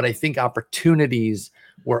total, but I think opportunities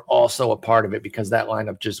were also a part of it because that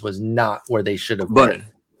lineup just was not where they should have been.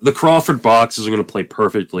 The Crawford boxes are going to play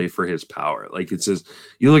perfectly for his power. It says,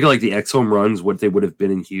 you look at the X home runs, what they would have been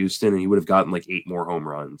in Houston, and he would have gotten 8 more home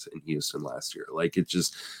runs in Houston last year.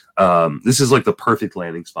 This is the perfect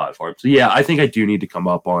landing spot for him. So yeah, I think I do need to come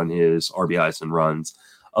up on his RBIs and runs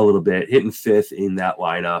a little bit. Hitting 5th in that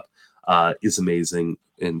lineup is amazing.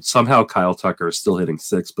 And somehow Kyle Tucker is still hitting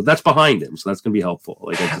 6th, but that's behind him. So that's going to be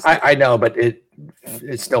helpful. I know, but it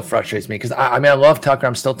still frustrates me because I love Tucker.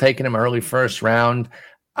 I'm still taking him early first round.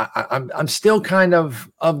 I'm still kind of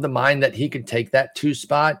the mind that he could take that 2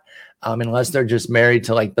 spot, unless they're just married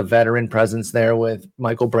to the veteran presence there with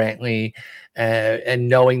Michael Brantley, and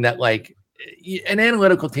knowing that an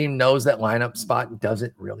analytical team knows that lineup spot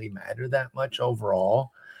doesn't really matter that much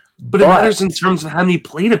overall. But it matters in terms of how many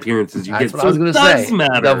plate appearances you get. That's what I was going to say.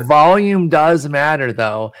 Matter. The volume does matter,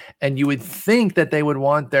 though, and you would think that they would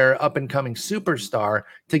want their up-and-coming superstar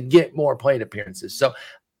to get more plate appearances. So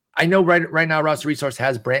I know right now Roster Resource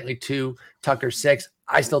has Brantley 2, Tucker 6.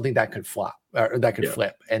 I still think that could flop or that could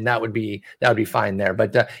flip, and that would be fine there.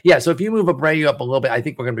 But so if you move Abreu up a little bit, I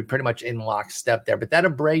think we're going to be pretty much in lockstep there. But that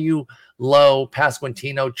Abreu, Lowe,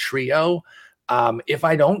 Pasquantino trio, if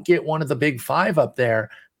I don't get one of the big 5 up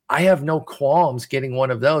there, I have no qualms getting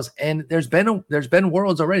one of those. And there's been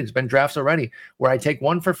worlds already. There's been drafts already where I take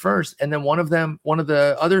one for first and then one of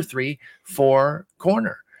the other 3 for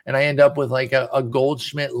corner. And I end up with a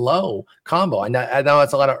Goldschmidt Lowe combo. I know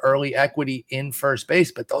that's a lot of early equity in first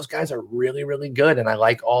base, but those guys are really, really good. And I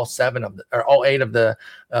like all 8 of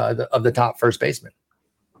the top first basemen.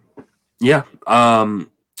 Yeah.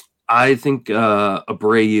 I think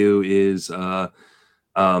Abreu is a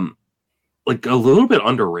little bit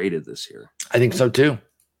underrated this year. I think so too.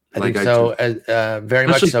 Very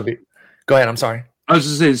much so. Go ahead. I'm sorry. I was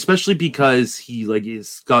just saying, especially because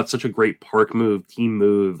he's got such a great park move, team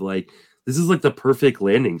move. This is the perfect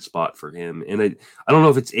landing spot for him. And I don't know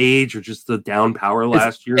if it's age or just the down power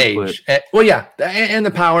last year. Age. And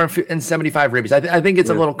the power and 75 ribbies. I think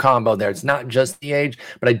it's a little combo there. It's not just the age,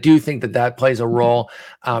 but I do think that plays a role.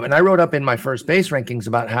 And I wrote up in my first base rankings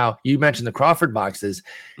about how you mentioned the Crawford boxes.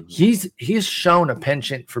 Mm-hmm. He's shown a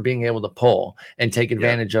penchant for being able to pull and take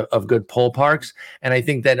advantage of good pull parks. And I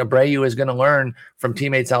think that Abreu is going to learn from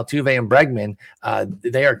teammates Altuve and Bregman.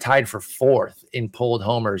 They are tied for 4th in pulled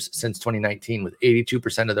homers since 2019 with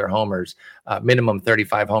 82% of their homers, minimum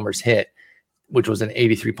 35 homers hit, which was an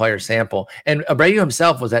 83 player sample. And Abreu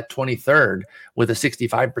himself was at 23rd with a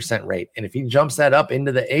 65% rate. And if he jumps that up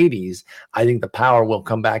into the 80s, I think the power will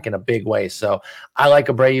come back in a big way. So I like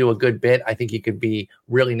Abreu a good bit. I think he could be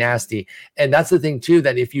really nasty. And that's the thing too,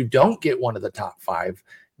 that if you don't get one of the top 5,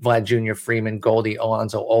 Vlad Jr., Freeman, Goldie,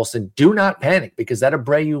 Alonso, Olsen, do not panic, because that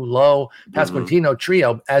Abreu, Lowe, Pasquantino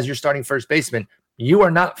trio as your starting first baseman, you are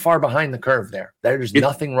not far behind the curve there. There's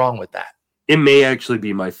nothing wrong with that. It may actually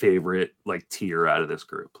be my favorite tier out of this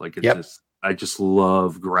group. I just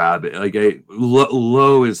love grabbing.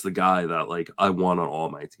 Lowe is the guy that I want on all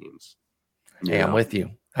my teams. Hey, I'm with you.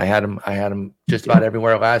 I had him just about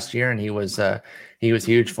everywhere last year, and he was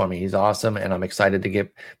huge for me. He's awesome, and I'm excited to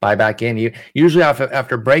buy back in. Usually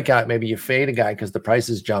after breakout, maybe you fade a guy because the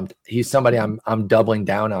prices jumped. He's somebody I'm doubling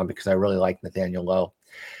down on because I really like Nathaniel Lowe.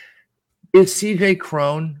 Is CJ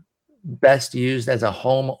Cron best used as a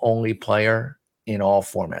home-only player in all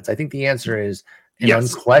formats? I think the answer is an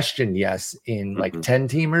unquestioned yes in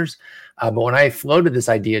 10-teamers. But when I floated this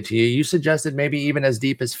idea to you, you suggested maybe even as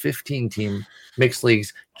deep as 15-team mixed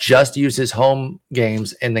leagues, just use his home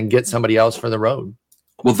games and then get somebody else for the road.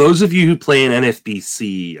 Well, those of you who play in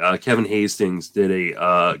NFBC, Kevin Hastings did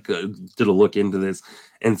a look into this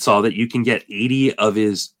and saw that you can get 80 of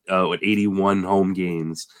his 81 home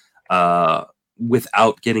games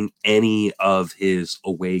without getting any of his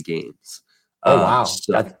away games. Oh, wow.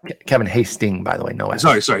 That's Kevin Hastings, by the way. No,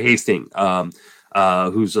 sorry, Hastings,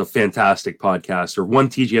 who's a fantastic podcaster, won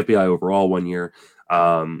TGFBI overall one year.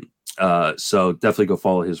 So definitely go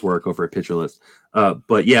follow his work over at Pitcher List.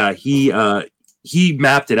 But yeah, he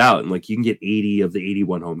mapped it out, and you can get 80 of the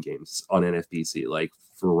 81 home games on NFBC,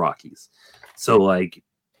 for Rockies. So I'm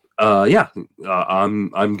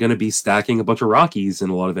going to be stacking a bunch of Rockies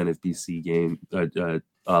in a lot of NFBC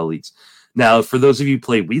leagues. Now, for those of you who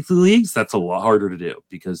play weekly leagues, that's a lot harder to do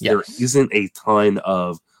because there isn't a ton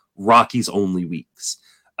of Rockies only weeks,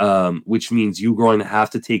 which means you're going to have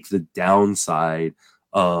to take the downside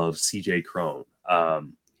of CJ Cron,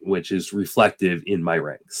 which is reflective in my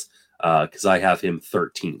ranks because I have him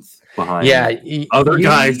 13th behind other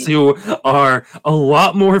guys who are a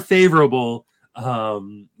lot more favorable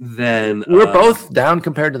then we're both down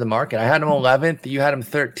compared to the market. I had him 11th, you had him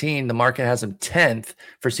 13. The market has him 10th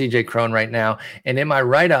for CJ Cron right now. And in my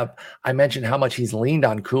write-up, I mentioned how much he's leaned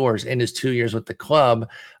on Coors in his 2 years with the club,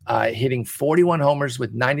 hitting 41 homers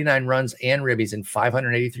with 99 runs and ribbies in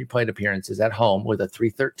 583 plate appearances at home with a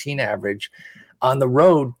 313 average. On the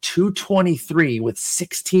road, 223 with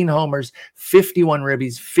 16 homers, 51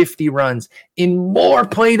 ribbies, 50 runs in more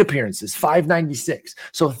plate appearances, 596.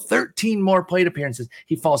 So 13 more plate appearances.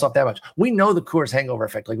 He falls off that much. We know the Coors hangover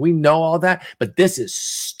effect. We know all that, but this is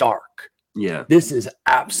stark. Yeah. This is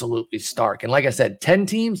absolutely stark. And like I said, 10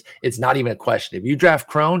 teams, it's not even a question. If you draft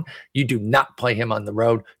Cron, you do not play him on the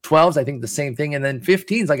road. 12s, I think the same thing. And then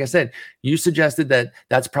 15s, like I said, you suggested that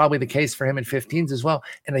that's probably the case for him in 15s as well.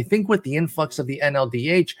 And I think with the influx of the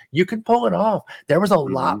NLDH, you can pull it off. There was a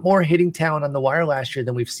lot more hitting talent on the wire last year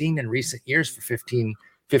than we've seen in recent years for 15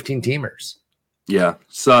 teamers. Yeah.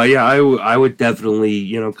 So yeah, I would definitely,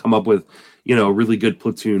 come up with, a really good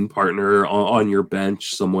platoon partner on your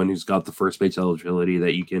bench, someone who's got the first base eligibility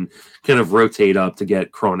that you can kind of rotate up to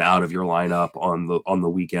get Cron out of your lineup on the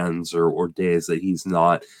weekends or days that he's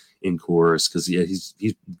not in Coors, because he's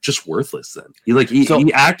just worthless then.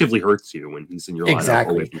 He actively hurts you when he's in your lineup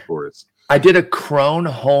away from Coors. I did a Cron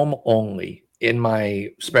home only in my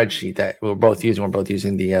spreadsheet that we're both using. We're both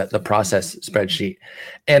using the process spreadsheet,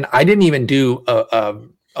 and I didn't even do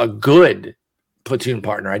a good platoon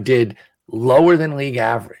partner. I did lower than league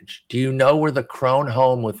average. Do you know where the Cron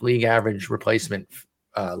home with league average replacement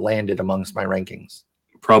landed amongst my rankings?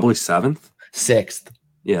 Probably 7th, 6th.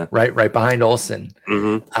 Yeah, right behind Olsen.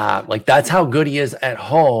 Mm-hmm. That's how good he is at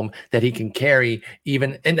home, that he can carry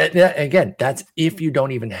even. And again, that's if you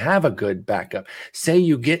don't even have a good backup. Say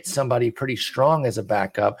you get somebody pretty strong as a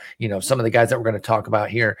backup. Some of the guys that we're going to talk about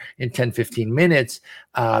here in 10-15 minutes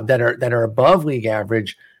that are above league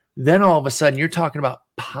average. Then all of a sudden you're talking about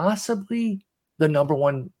possibly the number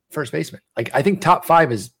one first baseman. I think top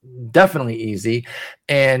 5 is definitely easy,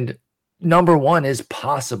 and number 1 is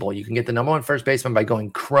possible. You can get the number 1 first baseman by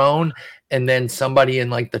going Cron and then somebody in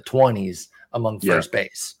the 20s among first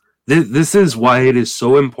base. This is why it is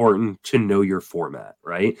so important to know your format,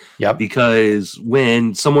 right? Yeah. Because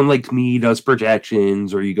when someone like me does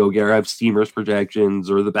projections, or you go grab Steamer's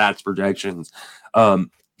projections or the Bats projections,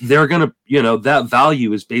 they're going to, that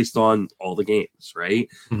value is based on all the games, right?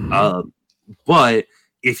 Mm-hmm. But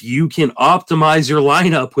if you can optimize your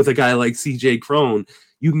lineup with a guy like CJ Cron,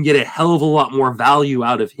 you can get a hell of a lot more value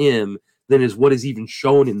out of him than is what is even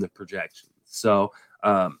shown in the projections. So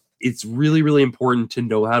it's really, really important to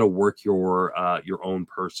know how to work your own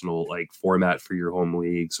personal like format for your home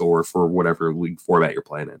leagues or for whatever league format you're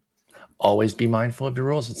playing in. Always be mindful of your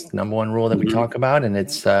rules. It's the number one rule that we talk about, and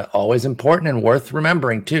it's always important and worth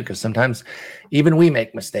remembering too, because sometimes even we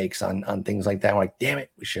make mistakes on things like that. We're like, damn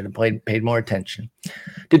it, we should have paid more attention.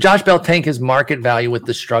 Did Josh Bell tank his market value with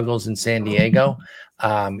the struggles in San Diego?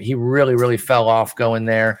 He really, really fell off going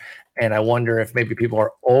there. And I wonder if maybe people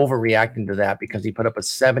are overreacting to that because he put up a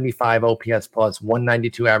 75 OPS plus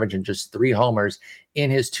 192 average and just 3 homers in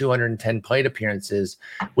his 210 plate appearances,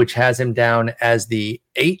 which has him down as the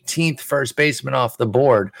 18th first baseman off the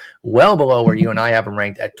board, well below where you and I have him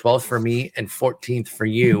ranked at 12th for me and 14th for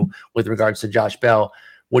you with regards to Josh Bell.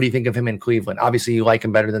 What do you think of him in Cleveland? Obviously, you like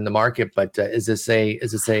him better than the market, but is this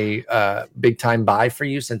a big time buy for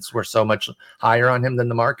you since we're so much higher on him than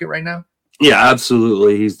the market right now? Yeah,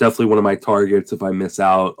 absolutely. He's definitely one of my targets if I miss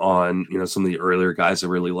out on, some of the earlier guys I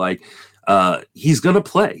really like. He's going to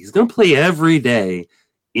play. He's going to play every day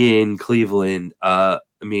in Cleveland.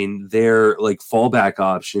 Their like fallback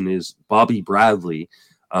option is Bobby Bradley.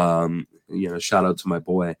 Shout out to my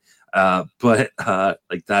boy. But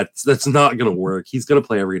that's not going to work. He's going to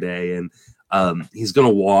play every day and he's going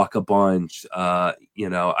to walk a bunch. I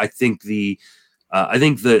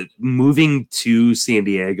think that moving to San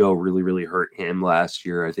Diego really, really hurt him last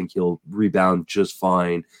year. I think he'll rebound just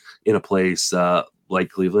fine in a place like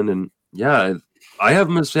Cleveland. And yeah, I have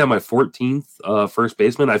him as my 14th first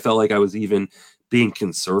baseman. I felt like I was even being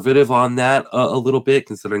conservative on that a little bit,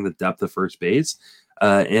 considering the depth of first base,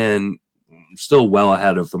 and still well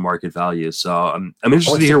ahead of the market value. So I'm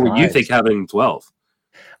interested to hear what you think having 12.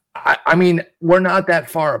 I mean, we're not that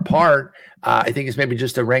far apart. I think it's maybe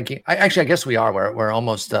just a ranking. I guess we are. We're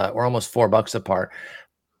almost $4 apart.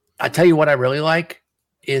 I tell you what I really like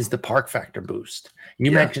is the park factor boost.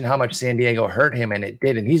 You mentioned how much San Diego hurt him, and it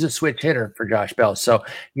did. And he's a switch hitter for Josh Bell. So,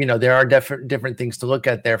 there are different things to look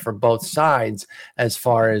at there for both sides as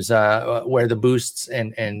far as where the boosts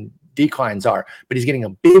and declines are. But he's getting a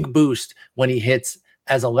big boost when he hits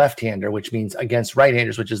as a left-hander, which means against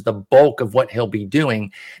right-handers, which is the bulk of what he'll be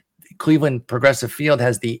doing. Cleveland Progressive Field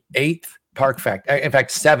has the 8th park factor, in fact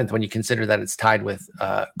 7th when you consider that it's tied with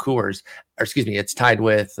Coors, or excuse me, it's tied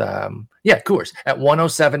with Coors at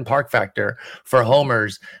 107 park factor for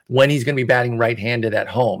homers when he's going to be batting right-handed at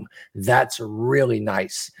home. That's really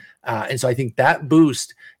nice. And so I think that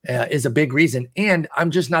boost is a big reason. And I'm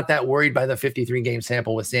just not that worried by the 53 game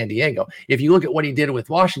sample with San Diego. If you look at what he did with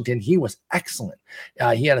Washington, he was excellent.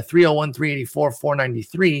 He had a 301, 384,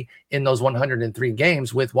 493 in those 103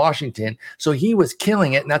 games with Washington. So he was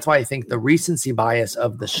killing it. And that's why I think the recency bias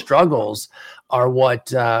of the struggles are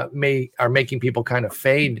what are making people kind of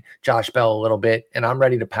fade Josh Bell a little bit. And I'm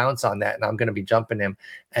ready to pounce on that. And I'm going to be jumping him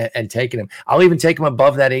and taking him. I'll even take him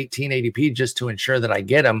above that 18 ADP just to ensure that I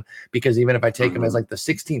get him, because even if I take him as like the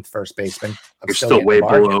 16th first baseman, you're still way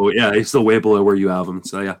below. Yeah, he's still way below where you have him.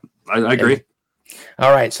 So yeah, I agree.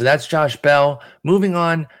 All right. So that's Josh Bell. Moving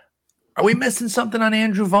on. Are we missing something on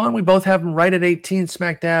Andrew Vaughn? We both have him right at 18,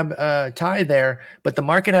 smack dab tie there, but the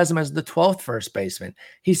market has him as the 12th first baseman.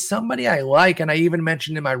 He's somebody I like, and I even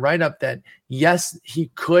mentioned in my write-up that, yes,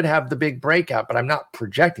 he could have the big breakout, but I'm not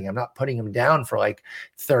projecting. I'm not putting him down for like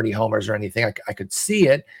 30 homers or anything. I could see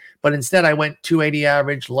it, but instead I went 280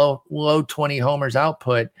 average, low 20 homers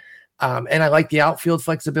output, and I like the outfield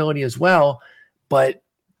flexibility as well. But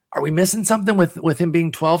are we missing something with him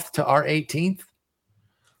being 12th to our 18th?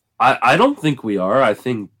 I don't think we are. I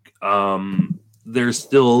think there's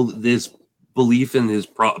still this belief in his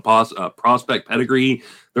prospect pedigree.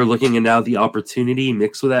 They're looking at now the opportunity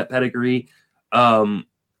mixed with that pedigree. I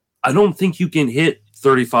don't think you can hit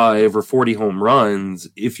 35 or 40 home runs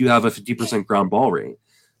if you have a 50% ground ball rate.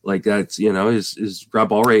 Like that's, his ground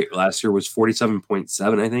ball rate last year was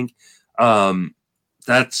 47.7, I think.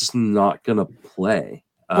 That's not going to play.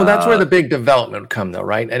 Well, that's where the big development would come, though,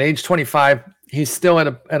 right? At age 25, he's still at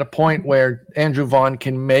a point where Andrew Vaughn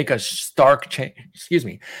can make a stark change.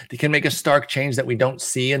 They can make a stark change that we don't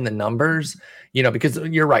see in the numbers. Because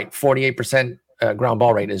you're right, 48% ground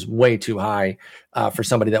ball rate is way too high for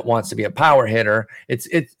somebody that wants to be a power hitter.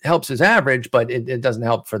 It helps his average, but it doesn't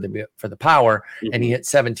help for the power. Mm-hmm. And he hit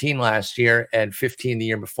 17 last year and 15 the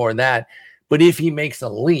year before that. But if he makes a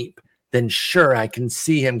leap, then sure, I can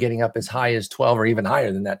see him getting up as high as 12 or even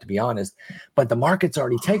higher than that, to be honest. But the market's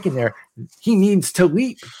already taken there. He needs to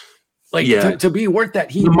leap. Like to be worth that,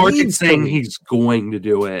 the market's saying he's going to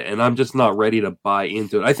do it, and I'm just not ready to buy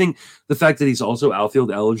into it. I think the fact that he's also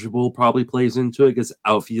outfield eligible probably plays into it because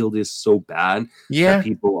outfield is so bad that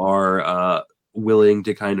people are willing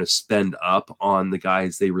to kind of spend up on the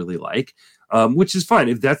guys they really like, which is fine.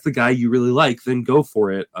 If that's the guy you really like, then go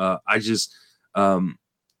for it. I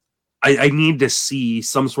need to see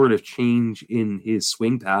some sort of change in his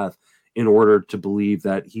swing path in order to believe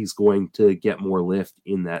that he's going to get more lift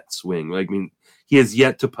in that swing. Like, I mean, he has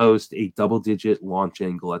yet to post a double-digit launch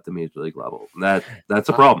angle at the major league level. That's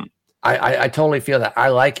a problem. I totally feel that. I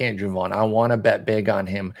like Andrew Vaughn. I want to bet big on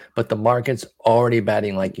him, but the market's already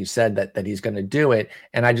betting, like you said, that he's going to do it,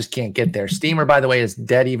 and I just can't get there. Steamer, by the way, is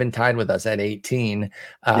dead even tied with us at 18,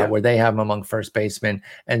 where they have him among first basemen,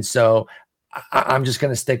 and so I'm just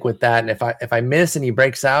going to stick with that. And if I miss and he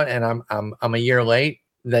breaks out, and I'm a year late,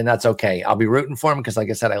 then that's okay. I'll be rooting for him because,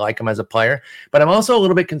 like I said, I like him as a player. But I'm also a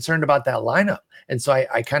little bit concerned about that lineup. And so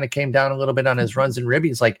I kind of came down a little bit on his runs and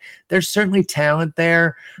ribbies. Like, there's certainly talent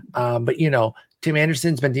there. But, Tim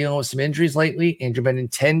Anderson's been dealing with some injuries lately. Andrew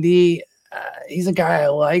Benintendi, he's a guy I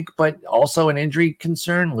like, but also an injury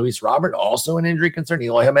concern. Luis Robert, also an injury concern.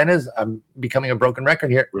 Eloy Jimenez, I'm becoming a broken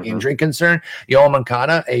record here. Injury concern. Yoel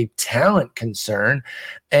Moncada, a talent concern.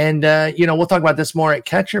 And, we'll talk about this more at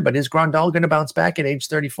catcher, but is Grandal going to bounce back at age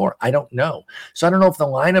 34? I don't know. So I don't know if the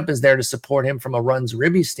lineup is there to support him from a runs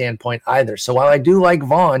ribby standpoint either. So while I do like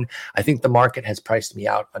Vaughn, I think the market has priced me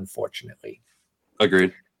out, unfortunately.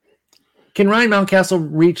 Agreed. Can Ryan Mountcastle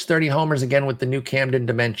reach 30 homers again with the new Camden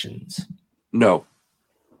dimensions? No.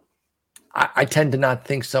 I tend to not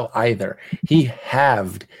think so either. He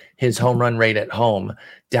halved his home run rate at home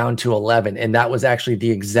down to 11, and that was actually the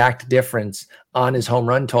exact difference on his home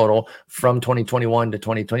run total from 2021 to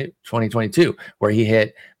 2022, where he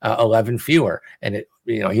hit 11 fewer. And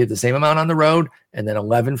he hit the same amount on the road and then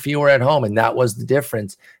 11 fewer at home, and that was the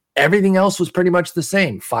difference. Everything else was pretty much the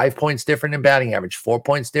same. 5 points different in batting average, 4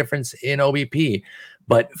 points difference in OBP,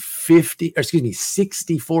 but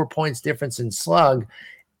 64 points difference in slug.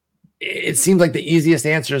 It seems like the easiest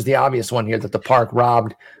answer is the obvious one here, that the park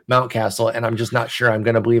robbed Mountcastle, and I'm just not sure I'm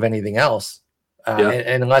going to believe anything else.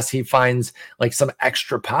 And unless he finds like some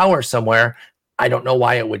extra power somewhere, I don't know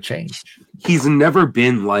why it would change. He's never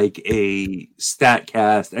been like a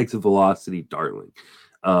StatCast exit velocity darling.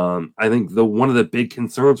 I think one of the big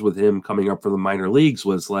concerns with him coming up from the minor leagues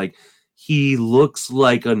was like he looks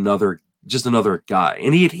like another guy,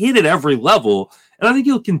 and he had hit at every level, and I think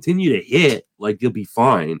he'll continue to hit. Like, he'll be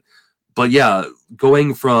fine. But yeah,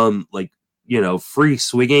 going from free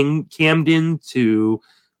swinging Camden to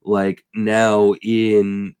like now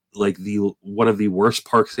in like one of the worst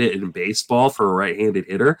parks hit in baseball for a right-handed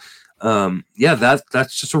hitter.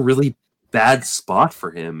 That's just a really bad spot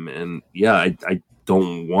for him. And I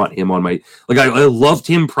don't want him on my I loved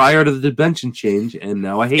him prior to the dimension change, and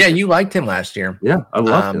now I hate him. You liked him last year. Yeah, I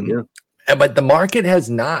loved him. Yeah, but the market has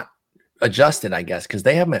not adjusted, I guess, because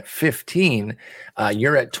they have him at 15.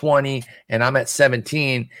 You're at 20, and I'm at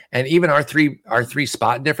 17, and even our three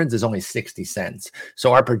spot difference is only 60 cents.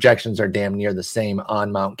 So our projections are damn near the same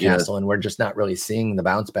on Mountcastle, and we're just not really seeing the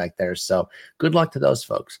bounce back there. So good luck to those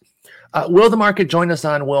folks. Will the market join us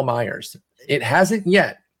on Will Myers? It hasn't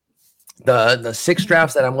yet. The 6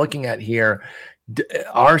 drafts that I'm looking at here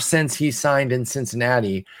are since he signed in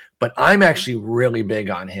Cincinnati, but I'm actually really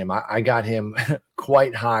big on him. I got him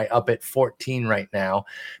quite high, up at 14 right now,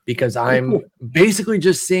 because I'm basically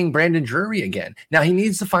just seeing Brandon Drury again. Now he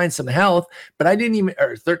needs to find some health, but I didn't even,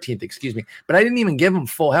 or 13th, excuse me, but I didn't even give him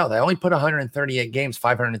full health. I only put 138 games,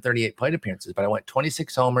 538 plate appearances, but I went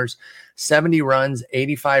 26 homers, 70 runs,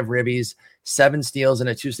 85 ribbies, 7 steals, and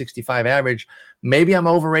a 265 average. Maybe I'm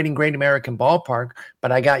overrating Great American Ballpark,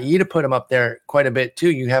 but I got you to put him up there quite a bit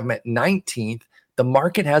too. You have him at 19th. The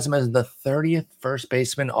market has him as the 30th first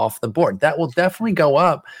baseman off the board. That will definitely go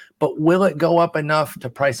up, but will it go up enough to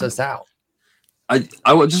price us out? I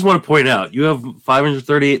just want to point out, you have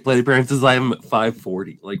 538 plate appearances. I am at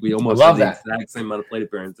 540. Like, we almost have the exact same amount of plate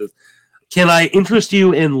appearances. Can I interest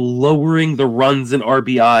you in lowering the runs and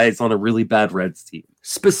RBIs on a really bad Reds team?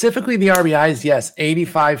 Specifically the RBIs, yes.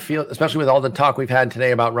 85 field, especially with all the talk we've had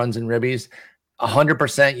today about runs and ribbies.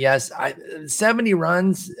 100% yes. 70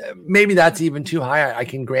 runs, maybe that's even too high. I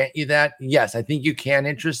can grant you that. Yes, I think you can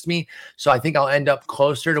interest me. So I think I'll end up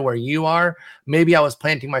closer to where you are. Maybe I was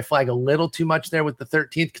planting my flag a little too much there with the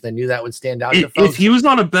 13th because I knew that would stand out to folks. If he was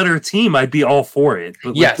on a better team, I'd be all for it.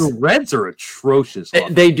 But yes, the Reds are atrocious.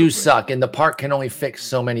 They do suck, and the park can only fix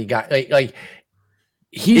so many guys. Like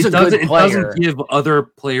he's a good player. It doesn't give other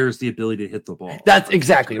players the ability to hit the ball. That's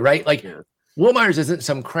exactly right. Like, Will Myers isn't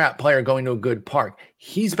some crap player going to a good park.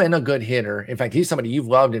 He's been a good hitter. In fact, he's somebody you've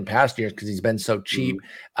loved in past years because he's been so cheap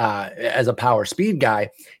as a power speed guy.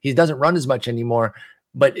 He doesn't run as much anymore,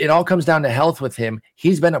 but it all comes down to health with him.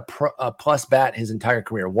 He's been a plus bat his entire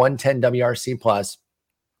career, 110 WRC plus.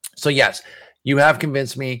 So yes, you have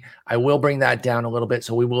convinced me. I will bring that down a little bit,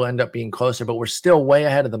 so we will end up being closer, but we're still way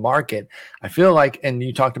ahead of the market. I feel like, and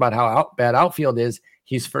you talked about how bad outfield is.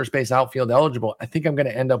 He's first base outfield eligible. I think I'm going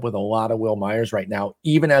to end up with a lot of Will Myers right now,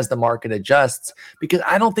 even as the market adjusts, because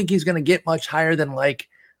I don't think he's going to get much higher than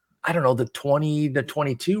the 20 to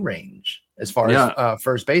 22 range as far as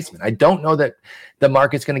first baseman. I don't know that the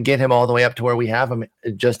market's going to get him all the way up to where we have him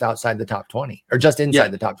just outside the top 20 or just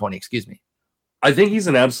inside the top 20, excuse me. I think he's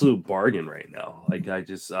an absolute bargain right now.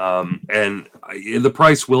 The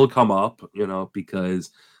price will come up, because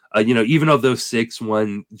even of those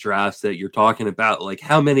 6-1 drafts that you're talking about, like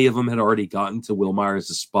how many of them had already gotten to Will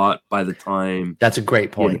Myers' spot by the time? That's a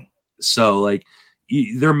great point. So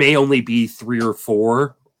there may only be 3 or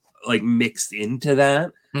 4 mixed into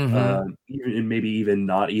that. And maybe even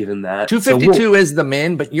not even that. 252 is the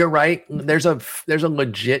min, but you're right. There's a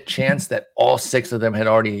legit chance that all 6 of them had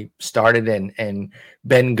already started and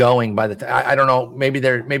been going by the time. I don't know.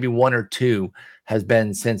 Maybe 1 or 2 has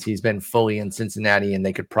been since he's been fully in Cincinnati and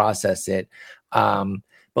they could process it. But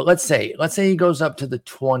let's say he goes up to the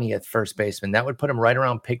 20th first baseman. That would put him right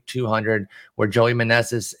around pick 200, where Joey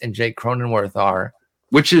Meneses and Jake Cronenworth are.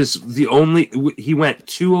 Which is he went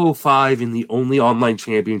 205 in the only online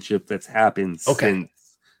championship that's happened since.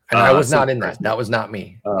 And I was not in that. That was not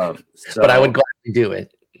me. But I would gladly do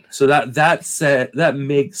it. So that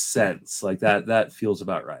makes sense. That feels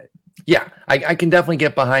about right. Yeah, I can definitely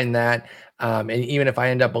get behind that. And even if I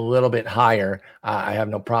end up a little bit higher, I have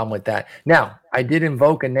no problem with that. Now, I did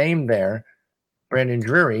invoke a name there, Brandon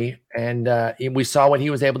Drury, and we saw what he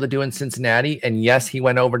was able to do in Cincinnati. And yes, he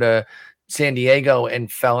went over to San Diego and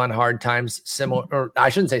fell on hard times, or I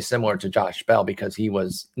shouldn't say similar to Josh Bell, because he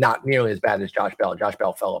was not nearly as bad as Josh Bell. Josh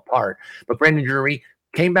Bell fell apart, but Brandon Drury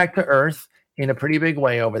came back to earth in a pretty big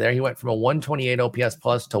way over there. He went from a 128 OPS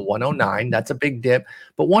plus to 109. That's a big dip,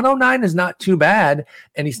 but 109 is not too bad.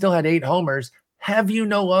 And he still had 8 homers. Have you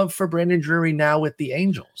no love for Brandon Drury now with the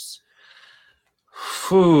Angels?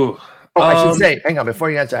 I should say, hang on, before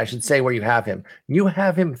you answer, I should say where you have him. You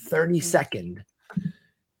have him 32nd.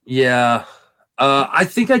 Yeah, I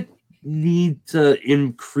think I need to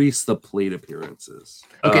increase the plate appearances.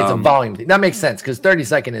 Okay, it's a volume thing. That makes sense because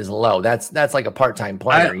 32nd is low. That's like a part-time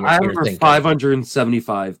player. I have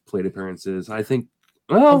 575 plate appearances. I think.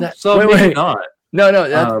 Well, wait. Not.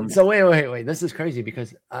 No. So wait. This is crazy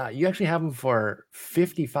because you actually have him for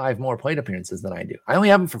 55 more plate appearances than I do. I only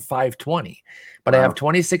have him for 520, but I have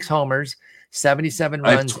 26 homers, 77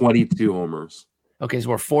 runs. I have 22 homers. Okay, so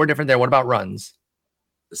we're 4 different there. What about runs?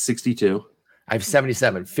 62. I have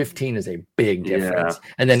 77. 15 is a big difference.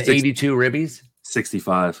 Yeah. And then 82 ribbies?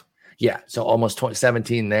 65. Yeah, so almost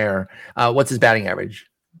 17 there. What's his batting average?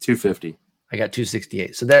 250. I got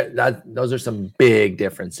 268. So those are some big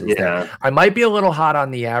differences there. I might be a little hot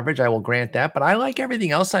on the average. I will grant that, but I like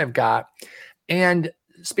everything else I've got. And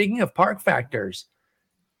speaking of park factors,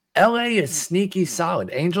 LA is sneaky solid.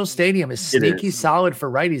 Angel Stadium is sneaky solid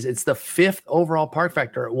for righties. It's the 5th overall park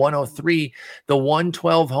factor at 103. The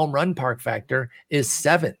 112 home run park factor is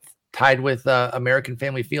 7th, tied with American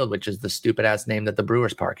Family Field, which is the stupid ass name that the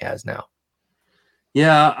Brewers Park has now.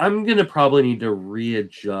 Yeah, I'm going to probably need to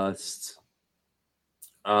readjust.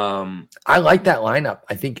 I like that lineup.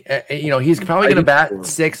 I think, he's probably going to bat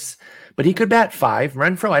 6, but he could bat 5.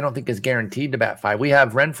 Renfroe, I don't think is guaranteed to bat 5. We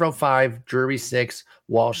have Renfroe 5, Drury 6,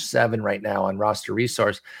 Walsh 7 right now on roster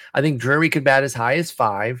resource. I think Drury could bat as high as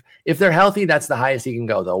 5. If they're healthy, that's the highest he can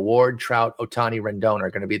go, though. Ward, Trout, Ohtani, Rendon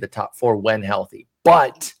are going to be the top 4 when healthy.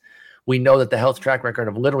 But we know that the health track record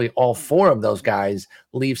of literally all 4 of those guys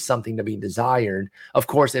leaves something to be desired. Of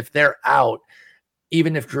course, if they're out,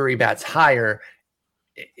 even if Drury bats higher,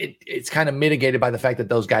 it's kind of mitigated by the fact that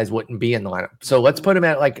those guys wouldn't be in the lineup. So let's put him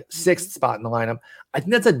at 6th spot in the lineup. I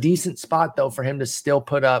think that's a decent spot, though, for him to still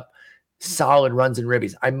put up solid runs and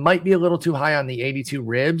ribbies. I might be a little too high on the 82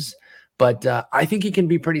 ribs, but I think he can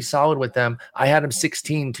be pretty solid with them. I had him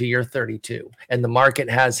 16 to your 32, and the market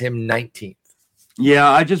has him 19th.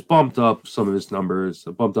 Yeah, I just bumped up some of his numbers.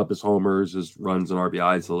 I bumped up his homers, his runs, and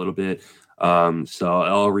RBIs a little bit. So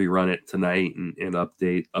I'll rerun it tonight and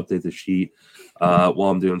update the sheet while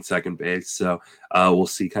I'm doing second base. So we'll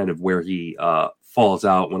see kind of where he falls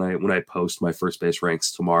out when I post my first base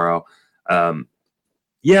ranks tomorrow.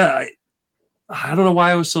 I don't know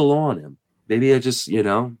why I was so low on him. Maybe I just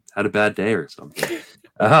had a bad day or something.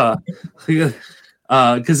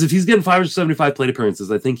 Because if he's getting 575 plate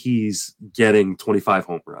appearances, I think he's getting 25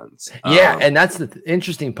 home runs. Yeah, and that's the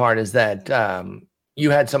interesting part is that you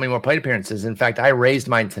had so many more plate appearances. In fact, I raised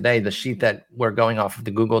mine today. The sheet that we're going off of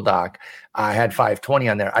the Google Doc, I had 520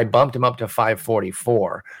 on there. I bumped him up to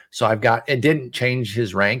 544. So it didn't change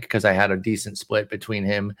his rank because I had a decent split between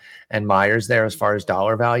him and Myers there as far as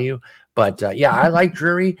dollar value. But yeah, I like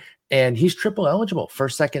Drury. And he's triple eligible,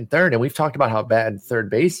 first, second, third. And we've talked about how bad third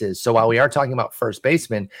base is. So while we are talking about first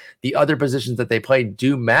baseman, the other positions that they play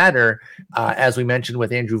do matter. As we mentioned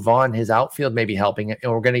with Andrew Vaughn, his outfield may be helping. And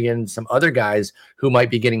we're going to get into some other guys who might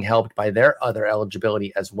be getting helped by their other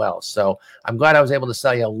eligibility as well. So I'm glad I was able to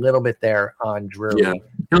sell you a little bit there on Drury. Yeah,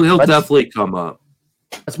 he'll definitely come up.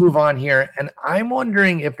 Let's move on here. And I'm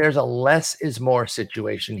wondering if there's a less is more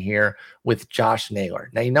situation here with Josh Naylor.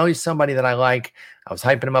 Now, you know, he's somebody that I like. I was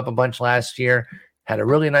hyping him up a bunch last year, had a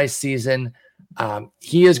really nice season.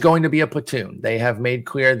 He is going to be a platoon. They have made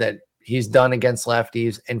clear that he's done against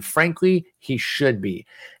lefties, and frankly, he should be.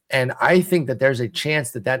 And I think that there's a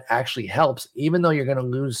chance that that actually helps, even though you're going to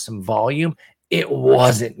lose some volume. It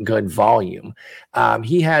wasn't good volume.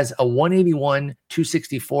 He has a 181,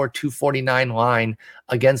 264, 249 line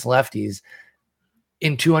against lefties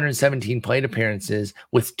in 217 plate appearances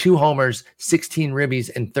with 2 homers, 16 ribbies,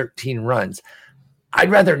 and 13 runs. I'd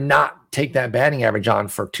rather not take that batting average on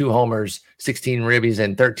for 2 homers, 16 ribbies,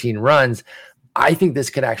 and 13 runs. I think this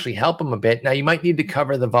could actually help him a bit. Now, you might need to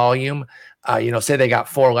cover the volume. Say they got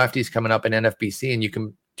 4 lefties coming up in NFBC, and you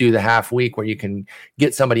can do the half week where you can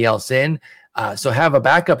get somebody else in. So have a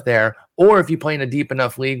backup there, or if you play in a deep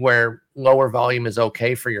enough league where lower volume is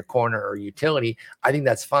okay for your corner or utility, I think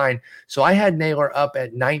that's fine. So I had Naylor up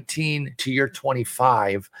at 19 to your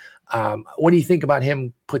 25. What do you think about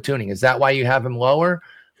him platooning? Is that why you have him lower,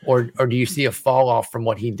 or do you see a fall off from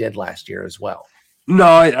what he did last year as well? No,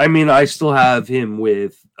 I mean, I still have him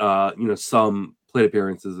with, some plate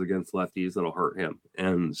appearances against lefties that'll hurt him.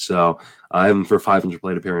 And so I have him for 500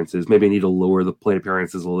 plate appearances. Maybe I need to lower the plate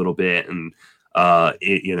appearances a little bit and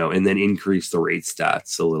then increase the rate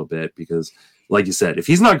stats a little bit, because like you said, if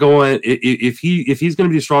he's not going, if he's going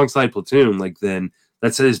to be a strong side platoon, then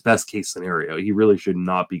that's his best case scenario. He really should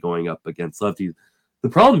not be going up against lefties. The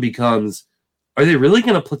problem becomes, are they really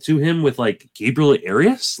going to platoon him with Gabriel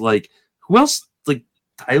Arias? Who else?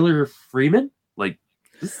 Tyler Freeman?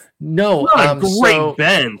 No, not a great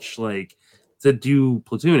bench to do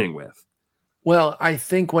platooning with. Well, I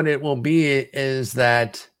think what it will be is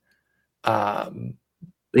that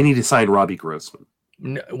they need to sign Robbie Grossman.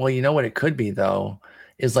 Well, you know what it could be though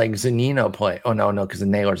is Zunino play. Oh no, because the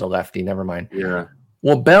Naylor's a lefty. Never mind. Yeah.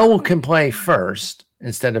 Well, Bell can play first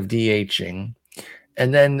instead of DHing,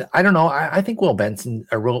 and then I don't know. I think Will Benson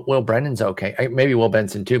or Will Brennan's okay. Maybe Will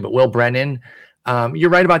Benson too, but Will Brennan. You're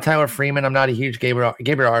right about Tyler Freeman. I'm not a huge Gabriel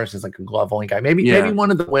Arias is a glove only guy. Maybe one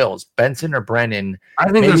of the Wills, Benson or Brennan.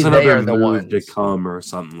 I think there's another move to come or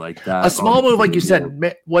something like that. A small move, like you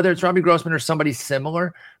said, whether it's Robbie Grossman or somebody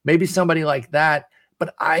similar, maybe somebody like that.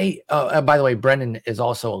 But by the way, Brennan is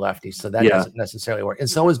also a lefty, so that doesn't necessarily work. And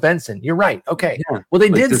so is Benson. You're right. Okay. Yeah. Well, they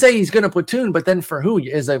did say he's going to platoon, but then for who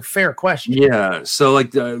is a fair question. Yeah. So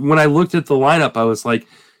when I looked at the lineup, I was like,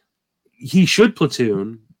 he should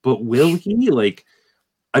platoon. But will he? They've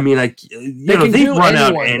run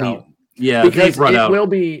out any. Yeah, because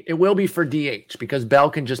it will be for DH because Bell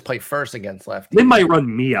can just play first against lefty. They might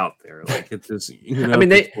run me out there. It's just,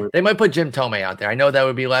 they might put Jim Tomei out there. I know that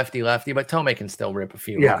would be lefty, but Tomei can still rip a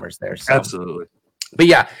few homers there. So. Absolutely. But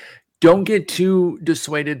yeah, don't get too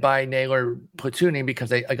dissuaded by Naylor platooning because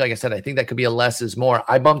like I said, I think that could be a less is more.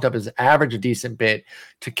 I bumped up his average a decent bit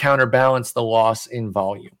to counterbalance the loss in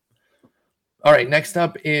volume. All right, next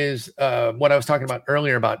up is what I was talking about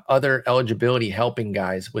earlier about other eligibility helping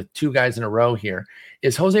guys with 2 guys in a row here.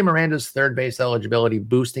 Is Jose Miranda's third base eligibility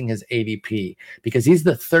boosting his ADP? Because he's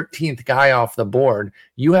the 13th guy off the board.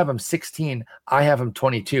 You have him 16. I have him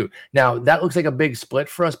 22. Now, that looks like a big split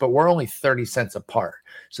for us, but we're only 30 cents apart.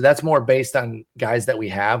 So that's more based on guys that we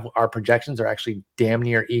have. Our projections are actually damn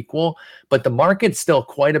near equal, but the market's still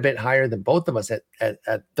quite a bit higher than both of us at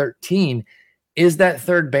 13. Is that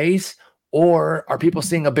third base? Or are people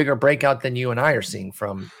seeing a bigger breakout than you and I are seeing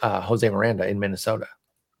from Jose Miranda in Minnesota?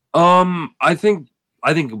 I think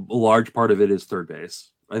a large part of it is third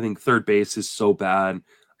base. I think third base is so bad.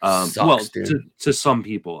 Sucks, dude. To some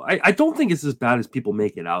people, I don't think it's as bad as people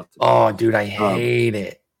make it out. Oh, dude, I hate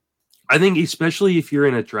it. I think especially if you're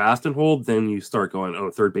in a draft and hold, then you start going, "Oh,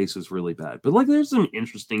 third base is really bad." But there's some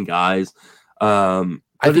interesting guys. I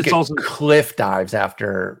think it's cliff dives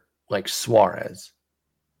after Suarez.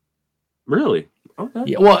 Really?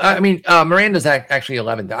 Okay. Yeah, well, I mean, Miranda's actually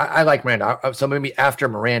 11th. I like Miranda, so maybe after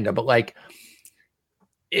Miranda, but like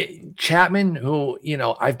Chapman, who,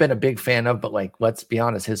 I've been a big fan of, but like, let's be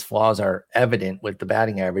honest, his flaws are evident with the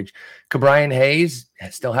batting average. Ke'Bryan Hayes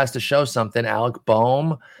still has to show something. Alec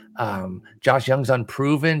Boehm, Josh Young's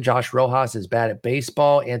unproven. Josh Rojas is bad at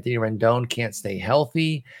baseball. Anthony Rendon can't stay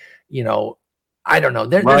healthy. I don't know.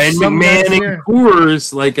 There's some guys here.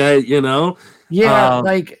 Coors, yeah,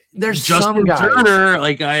 like there's Justin some guys. Turner,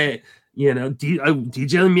 DJ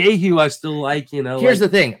LeMahieu, I still like. Here's the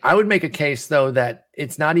thing: I would make a case though that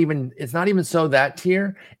it's not even so that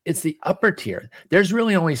tier. It's the upper tier. There's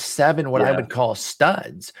really only 7 what I would call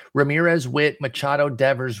studs: Ramirez, Witt, Machado,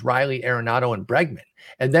 Devers, Riley, Arenado, and Bregman.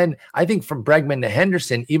 And then I think from Bregman to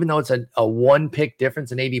Henderson, even though it's a 1-pick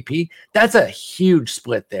difference in ADP, that's a huge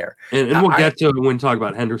split there. And we'll get to it when we talk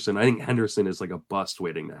about Henderson. I think Henderson is like a bust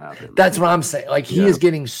waiting to happen. That's what I'm saying. Like he is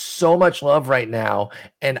getting so much love right now,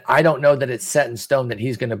 and I don't know that it's set in stone that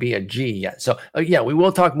he's going to be a G yet. So we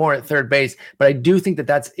will talk more at third base, but I do think that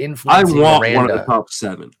that's influencing Miranda. One of the top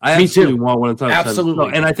 7. I absolutely want one of the top 7. So,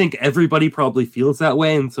 and I think everybody probably feels that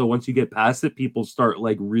way. And so once you get past it, people start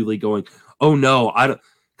like really going, oh no, I don't.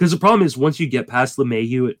 Because the problem is once you get past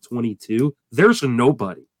LeMahieu at 22, there's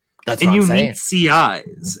nobody. That's what I'm saying. Need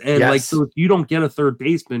CIs. And so if you don't get a third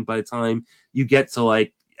baseman by the time you get to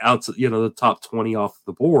like out to, the top 20 off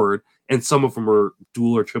the board, and some of them are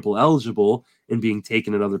dual or triple eligible and being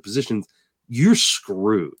taken in other positions, you're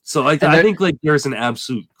screwed. So I think like there's an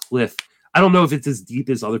absolute cliff. I don't know if it's as deep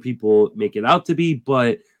as other people make it out to be,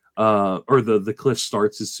 but or the cliff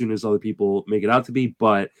starts as soon as other people make it out to be,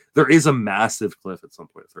 but there is a massive cliff at some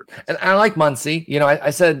point. And I like Muncy.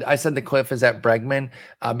 I said the cliff is at Bregman.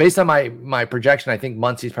 Based on my projection, I think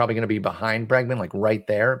Muncy's probably going to be behind Bregman, like right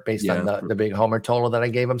there, based on the big homer total that I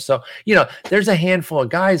gave him. So, there's a handful of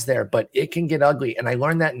guys there, but it can get ugly. And I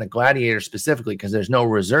learned that in the Gladiator specifically because there's no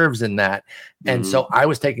reserves in that. And so I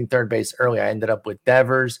was taking third base early. I ended up with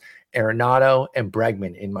Devers, Arenado, and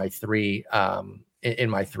Bregman in my 3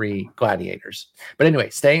 Gladiators. But anyway,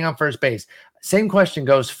 staying on first base, same question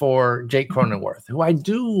goes for Jake Cronenworth, who I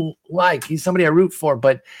do like. He's somebody I root for,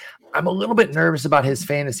 but I'm a little bit nervous about his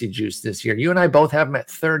fantasy juice this year. You and I both have him at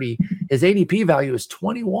 30. His ADP value is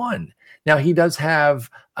 21. Now he does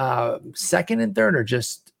have second and third, or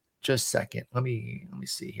just second. Let me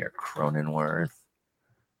see here. Cronenworth.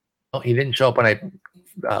 Oh, he didn't show up when I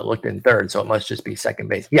looked in third, so it must just be second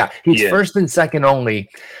base. Yeah, he's first and second only.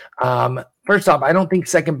 First off, I don't think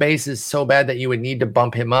second base is so bad that you would need to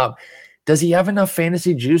bump him up. Does he have enough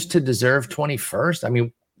fantasy juice to deserve 21st? I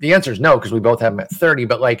mean, the answer is no, because we both have him at 30.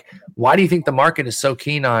 But like, why do you think the market is so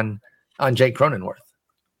keen on Jake Cronenworth?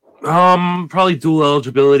 Probably dual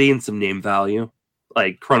eligibility and some name value.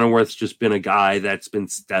 Like Cronenworth's just been a guy that's been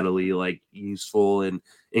steadily like useful and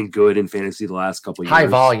good in fantasy the last couple of years. High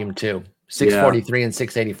volume too. 643 and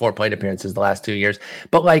 684 plate appearances the last 2 years.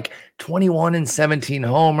 But like 21 and 17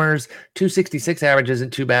 homers, 266 average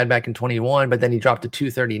isn't too bad back in 21, but then he dropped to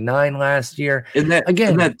 239 last year. And that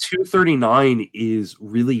 239 is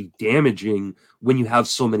really damaging when you have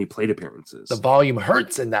so many plate appearances. The volume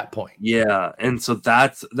hurts in that point. Yeah, and so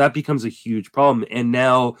that becomes a huge problem. And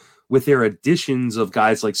now with their additions of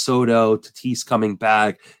guys like Soto, Tatis coming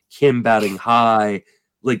back, Kim batting high,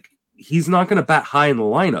 like he's not going to bat high in the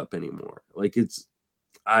lineup anymore. Like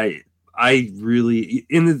I really,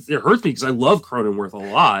 and it hurts me because I love Cronenworth a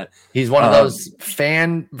lot. He's one of those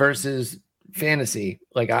fan versus fantasy.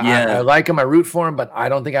 Like I like him. I root for him, but I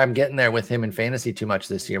don't think I'm getting there with him in fantasy too much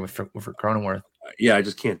this year for Cronenworth. Yeah, I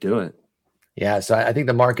just can't do it. Yeah, so I think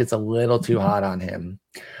the market's a little too hot on him.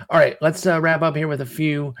 All right, let's wrap up here with a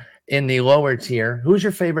few in the lower tier. Who's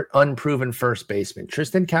your favorite unproven first baseman?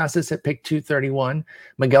 Tristan Casas at pick 231,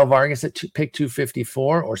 Miguel Vargas at pick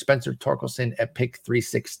 254, or Spencer Torkelson at pick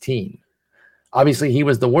 316? Obviously, he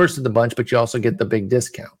was the worst of the bunch, but you also get the big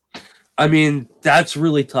discount. I mean, that's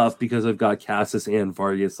really tough because I've got Casas and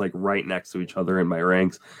Vargas like right next to each other in my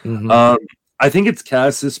ranks. Mm-hmm. I think it's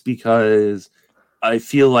Casas because I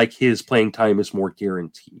feel like his playing time is more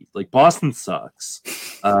guaranteed. Like Boston sucks.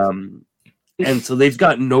 And so they've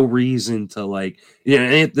got no reason to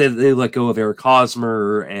they let go of Eric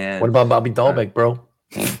Hosmer. And what about Bobby Dahlbeck, bro?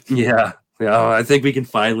 Yeah. I think we can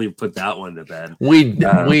finally put that one to bed. We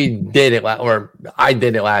did it, or I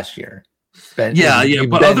did it last year. But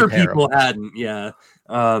other people hadn't. Yeah.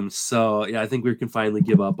 So I think we can finally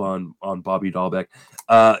give up on Bobby Dahlbeck.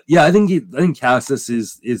 I think Casas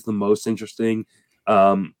is the most interesting.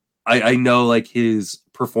 I know like his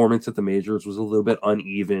performance at the majors was a little bit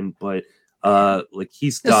uneven, but like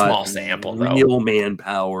he's got a small sample, real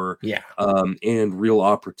manpower, yeah, and real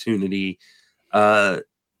opportunity.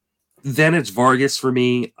 Then it's Vargas for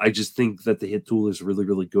me. I just think that the hit tool is really,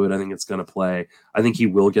 really good. I think it's going to play. I think he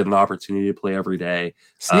will get an opportunity to play every day.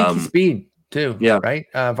 Sneaky speed too. Yeah. Right.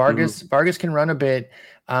 Vargas can run a bit.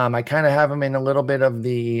 I kind of have him in a little bit of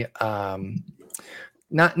the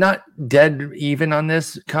not dead even on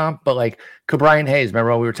this comp, but like Ke'Bryan Hayes.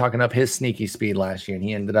 Remember we were talking up his sneaky speed last year, and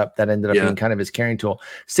he ended up being kind of his carrying tool.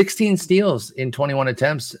 16 steals in 21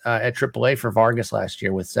 attempts at AAA for Vargas last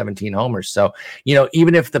year with 17 homers. So,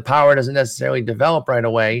 even if the power doesn't necessarily develop right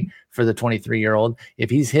away for the 23-year-old, if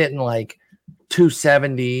he's hitting like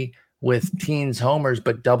 270 with teens homers,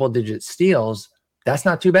 but double-digit steals, that's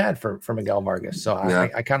not too bad for Miguel Vargas. So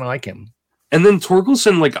I kind of like him. And then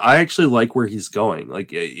Torkelson, like, I actually like where he's going.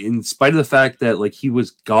 Like, in spite of the fact that, like, he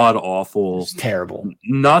was god-awful. It's terrible.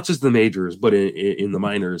 Not just the majors, but in the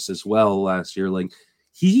minors as well last year. Like,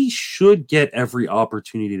 he should get every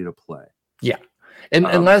opportunity to play. Yeah. And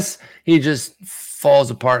unless he just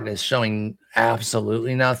falls apart and is showing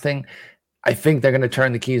absolutely nothing, I think they're going to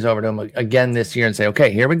turn the keys over to him again this year and say,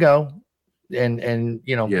 okay, here we go. And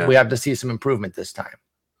we have to see some improvement this time.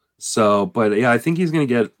 So, but yeah, I think he's going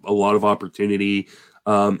to get a lot of opportunity.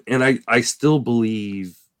 And I still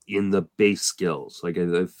believe in the base skills. Like,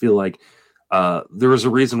 I feel like there was a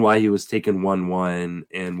reason why he was taken 1-1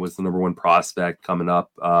 and was the number one prospect coming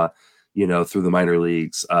up, through the minor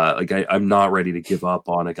leagues. I'm not ready to give up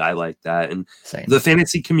on a guy like that. And the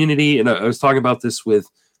fantasy community, and I was talking about this with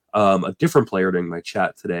a different player during my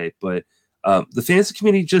chat today, but the fantasy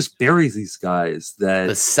community just buries these guys that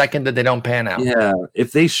the second that they don't pan out. Yeah.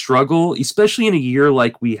 If they struggle, especially in a year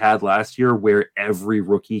like we had last year where every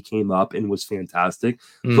rookie came up and was fantastic.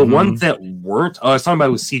 The ones that weren't, I was talking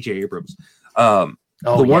about with CJ Abrams. The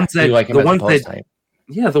ones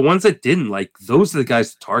that didn't, like, those are the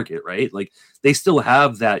guys to target, right? Like, they still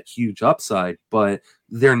have that huge upside, but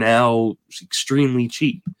they're now extremely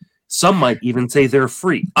cheap. Some might even say they're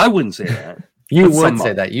free. I wouldn't say that. You would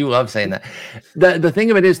say that. You love saying that. The thing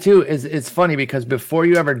of it is, too, is it's funny because before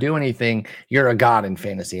you ever do anything, you're a god in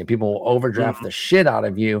fantasy and people will overdraft the shit out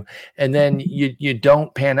of you. And then you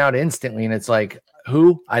don't pan out instantly. And it's like,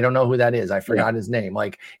 who? I don't know who that is. I forgot his name.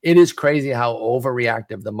 Like, it is crazy how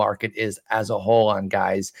overreactive the market is as a whole on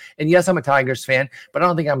guys. And yes, I'm a Tigers fan, but I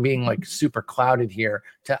don't think I'm being like super clouded here.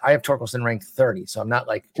 I have Torkelson ranked 30. So I'm not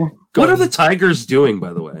like. What are the Tigers doing,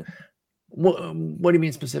 by the way? What do you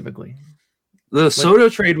mean specifically? The Soto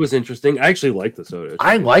trade was interesting. I actually like the Soto trade.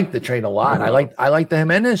 I like the trade a lot. I like the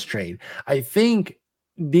Jimenez trade. I think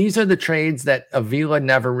these are the trades that Avila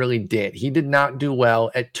never really did. He did not do well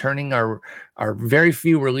at turning our very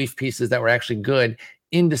few relief pieces that were actually good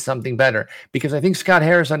into something better, because I think Scott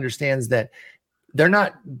Harris understands that they're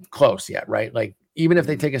not close yet, right? Like, even if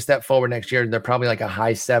they take a step forward next year, they're probably like a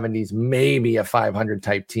high 70s, maybe a 500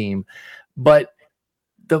 type team. But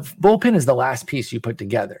the bullpen is the last piece you put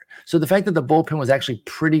together. So the fact that the bullpen was actually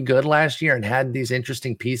pretty good last year and had these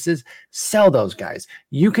interesting pieces, sell those guys.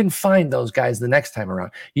 You can find those guys the next time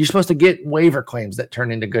around. You're supposed to get waiver claims that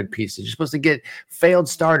turn into good pieces. You're supposed to get failed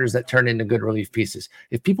starters that turn into good relief pieces.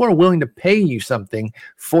 If people are willing to pay you something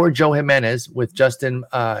for Joe Jimenez with Justin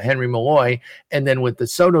Henry Malloy, and then with the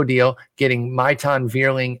Soto deal, getting Maitan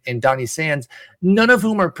Vierling and Donnie Sands, none of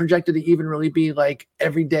whom are projected to even really be like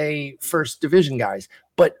everyday first division guys.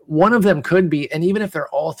 But one of them could be, and even if they're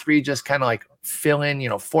all three just kind of like fill in,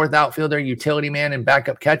 fourth outfielder, utility man, and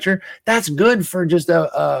backup catcher, that's good for just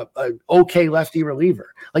a okay lefty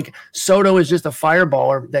reliever. Like, Soto is just a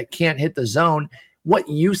fireballer that can't hit the zone. What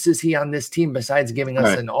use is he on this team besides giving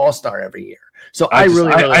us an all-star every year? So I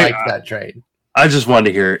really like that trade. I just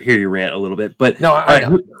wanted to hear you rant a little bit, but no,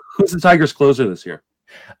 who's the Tigers closer this year?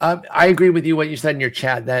 I agree with you what you said in your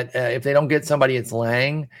chat that if they don't get somebody, it's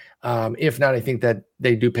Lang. If not, I think that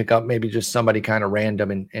they do pick up maybe just somebody kind of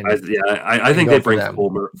random. I think they bring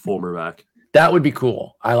Fulmer back. That would be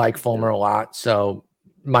cool. I like Fulmer a lot, so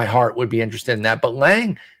my heart would be interested in that. But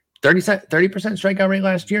Lang, 30% strikeout rate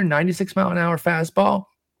last year, 96-mile-an-hour fastball.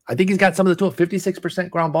 I think he's got some of the tools, 56%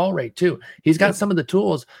 ground ball rate too. He's got some of the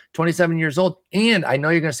tools, 27 years old. And I know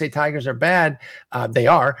you're going to say Tigers are bad. They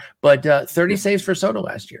are, but 30 saves for Soto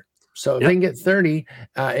last year. So if they can get 30,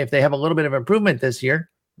 if they have a little bit of improvement this year,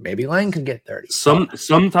 maybe Lang can get 30.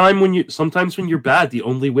 Sometimes when you're bad, the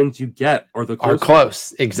only wins you get are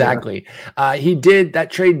close. Exactly. Yeah. That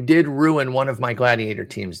trade did ruin one of my Gladiator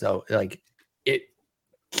teams though. Like, it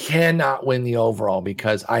cannot win the overall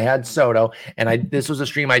because I had Soto, and this was a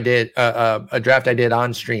stream I did, a draft I did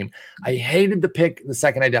on stream. I hated the pick the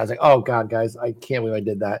second I did. I was like, oh God, guys, I can't believe I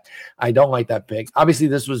did that. I don't like that pick. Obviously,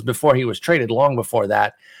 this was before he was traded, long before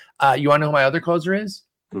that. You want to know who my other closer is?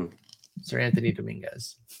 Sir Anthony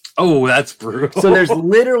Dominguez. Oh, that's brutal. So there's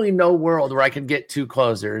literally no world where I could get 2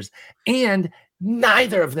 closers, and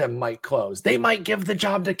neither of them might close. They might give the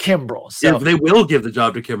job to Kimbrel. So yeah, they will give the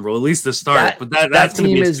job to Kimbrel, at least to start. But that's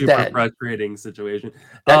going to be a super frustrating situation.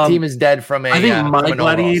 That team is dead from a. I think my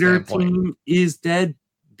Gladiator team is dead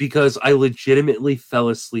because I legitimately fell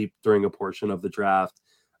asleep during a portion of the draft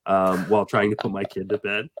while trying to put my kid to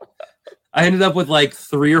bed. I ended up with like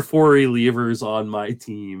 3 or 4 relievers on my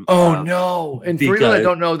team. Oh no! And for people that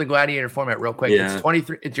don't know the Gladiator format, real quick, it's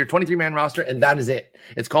 23. It's your 23-man roster, and that is it.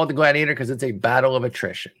 It's called the Gladiator because it's a battle of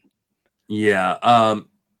attrition. Yeah.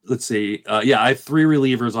 Let's see. I have 3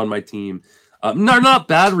 relievers on my team. Not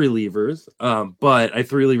bad relievers, but I have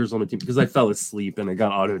 3 relievers on my team because I fell asleep and I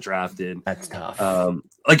got auto drafted. That's tough.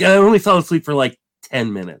 I only fell asleep for like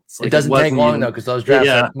 10 minutes. Like, it doesn't take long though, because those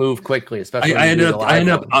drafts move quickly, especially. I ended up.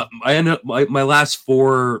 My last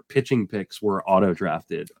 4 pitching picks were auto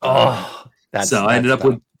drafted. I ended up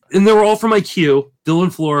with, and they were all from my queue: Dylan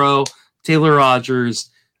Floro, Taylor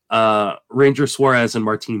Rogers, Ranger Suarez, and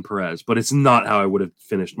Martin Perez. But it's not how I would have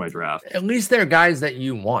finished my draft. At least they're guys that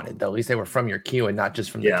you wanted, though. At least they were from your queue and not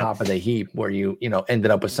just from the top of the heap, where you ended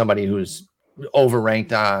up with somebody who's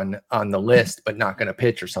overranked on the list but not going to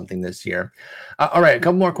pitch or something this year. All right, a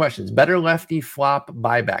couple more questions. Better lefty flop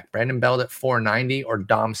buyback: Brandon Belt at 490 or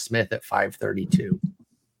Dom Smith at 532?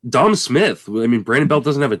 Dom Smith. I mean, Brandon Belt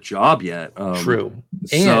doesn't have a job yet. True.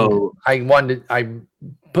 And I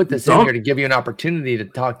put this in here to give you an opportunity to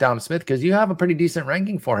talk Dom Smith because you have a pretty decent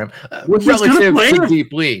ranking for him relative to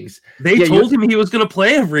deep leagues. They told him he was going to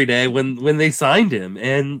play every day when they signed him,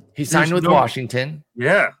 and he signed with Washington.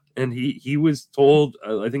 Yeah. And he was told,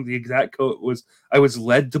 I think the exact quote was, "I was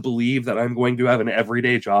led to believe that I'm going to have an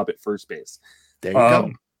everyday job at first base." There you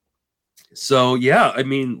go. So, yeah, I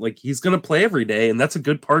mean, like, he's going to play every day, and that's a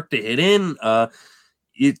good park to hit in.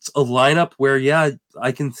 It's a lineup where,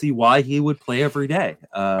 I can see why he would play every day.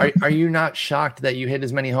 Are you not shocked that you hit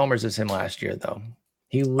as many homers as him last year, though?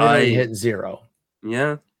 He literally hit 0.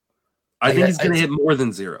 Yeah. I think he's going to hit more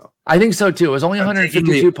than 0. I think so too. It was only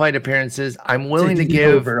 152 plate appearances. I'm willing to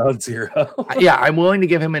give over on 0. I'm willing to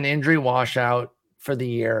give him an injury washout for the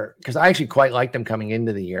year because I actually quite liked him coming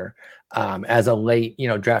into the year as a late,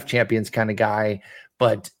 draft champions kind of guy.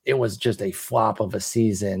 But it was just a flop of a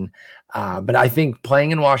season. But I think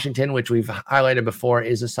playing in Washington, which we've highlighted before,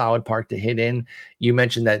 is a solid park to hit in. You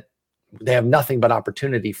mentioned that they have nothing but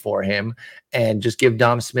opportunity for him, and just give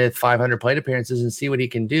Dom Smith 500 plate appearances and see what he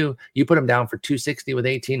can do. You put him down for 260 with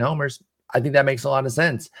 18 homers. I think that makes a lot of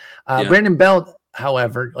sense. Brandon Belt,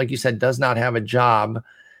 however, like you said, does not have a job.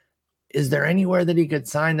 Is there anywhere that he could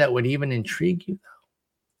sign that would even intrigue you?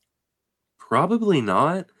 Probably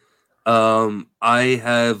not. I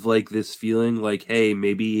have like this feeling like, hey,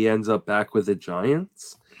 maybe he ends up back with the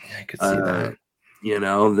Giants. I could see that.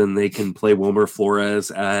 Then they can play Wilmer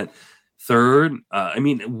Flores at third. I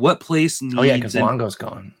mean, what place needs... Oh, yeah, because Longo's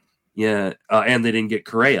gone. Yeah, and they didn't get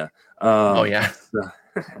Correa. No,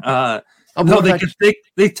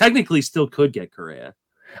 they technically still could get Correa.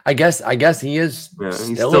 I guess he is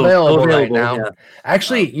still available right now. Yeah.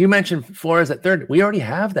 Actually, you mentioned Flores at third. We already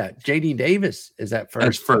have that. JD Davis is at first.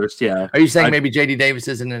 That's first, yeah. Are you saying maybe JD Davis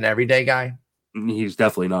isn't an everyday guy? He's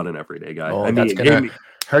definitely not an everyday guy. Oh, that's going to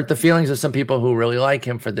hurt the feelings of some people who really like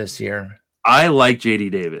him for this year. I like JD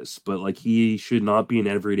Davis, but like he should not be an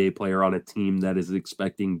everyday player on a team that is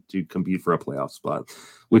expecting to compete for a playoff spot,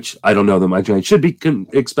 which I don't know that my Giants should be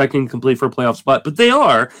expecting to complete for a playoff spot, but they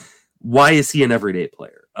are. Why is he an everyday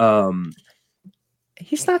player?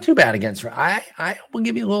 He's not too bad against her. I will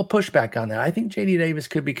give you a little pushback on that. I think JD Davis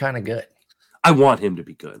could be kind of good. I want him to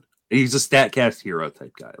be good. He's a StatCast hero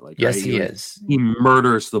type guy. He is. He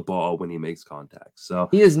murders the ball when he makes contact. So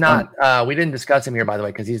he is not. We didn't discuss him here, by the way,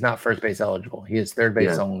 because he's not first base eligible. He is third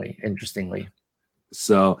base only. Interestingly.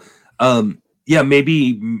 So,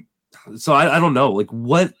 maybe. So I don't know. Like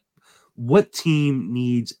what team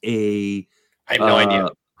needs a? I have no idea.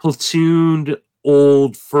 Platooned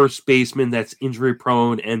old first baseman that's injury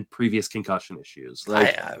prone and previous concussion issues.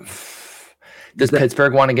 Does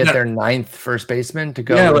Pittsburgh want to get their 9th first baseman to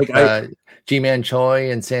go with G-Man Choi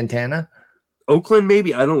and Santana? Oakland,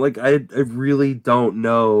 maybe. I really don't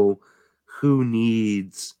know who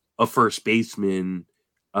needs a first baseman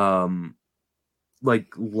like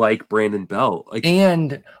Brandon Belt.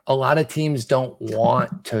 And a lot of teams don't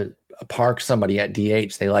want to park somebody at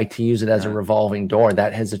DH. They like to use it as a revolving door.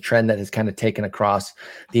 That has a trend that has kind of taken across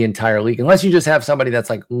the entire league, unless you just have somebody that's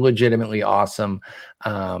like legitimately awesome,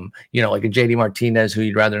 like a JD Martinez who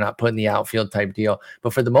you'd rather not put in the outfield type deal.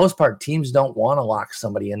 But for the most part, teams don't want to lock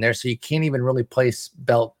somebody in there, so you can't even really place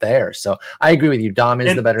Belt there. So I agree with you. Dom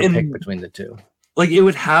is the better pick between the two. Like it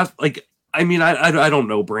would have like. I mean, I don't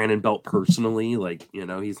know Brandon Belt personally. Like, you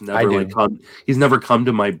know, he's never come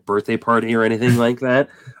to my birthday party or anything like that.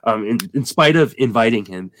 In spite of inviting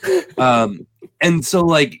him. And so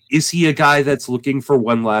like, is he a guy that's looking for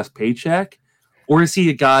one last paycheck? Or is he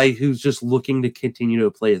a guy who's just looking to continue to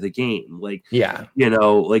play the game? Like, yeah, you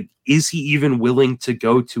know, like, is he even willing to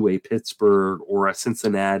go to a Pittsburgh or a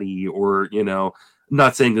Cincinnati or, you know, I'm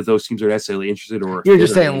not saying that those teams are necessarily interested or you're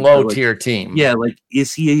just saying low tier team. Yeah, like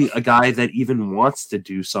is he a guy that even wants to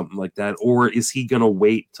do something like that, or is he gonna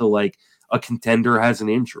wait till like a contender has an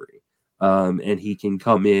injury, and he can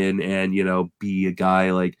come in and you know be a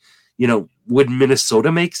guy like you know would Minnesota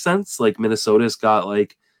make sense? Like Minnesota's got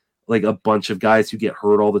like a bunch of guys who get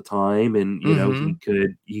hurt all the time, and you know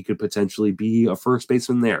he could potentially be a first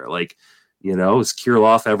baseman there. Like you know, is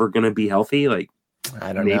Kirilloff ever gonna be healthy? Like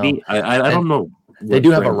I don't know. I don't know. They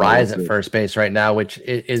do have a Rise at first base right now, which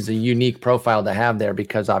is a unique profile to have there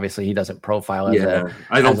because obviously he doesn't profile as a.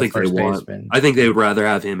 I don't think they want. I think they would rather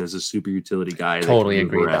have him as a super utility guy. Totally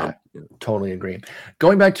agree with that. Yeah. Totally agree.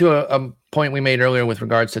 Going back to a point we made earlier with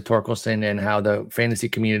regards to Torkelson and how the fantasy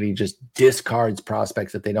community just discards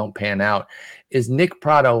prospects if they don't pan out, is Nick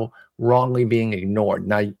Pratto wrongly being ignored?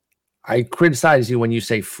 Now, I criticize you when you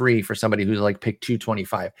say free for somebody who's like picked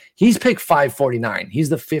 225. He's picked 549. He's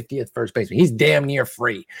the 50th first baseman. He's damn near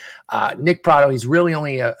free. Nick Pratto, he's really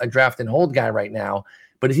only a draft and hold guy right now,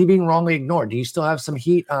 but is he being wrongly ignored? Do you still have some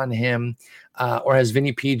heat on him, or has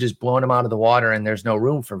Vinny P just blown him out of the water and there's no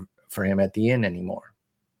room for him at the end anymore?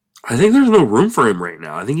 I think there's no room for him right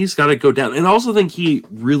now. I think he's got to go down. And I also think he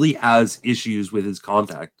really has issues with his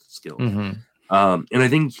contact skills. And I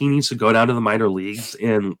think he needs to go down to the minor leagues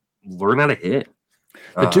and learn how to hit.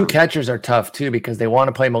 The two catchers are tough too because they want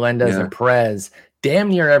to play Melendez and Perez damn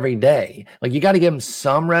near every day. Like you got to give them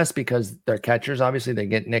some rest because they're catchers. Obviously, they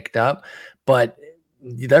get nicked up, but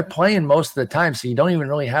they're playing most of the time, so you don't even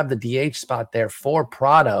really have the DH spot there for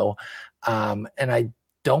Pratto. And I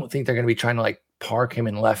don't think they're going to be trying to like park him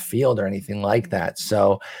in left field or anything like that.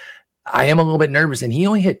 So I am a little bit nervous, and he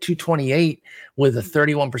only hit 228 with a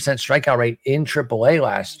 31% strikeout rate in AAA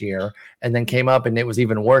last year, and then came up and it was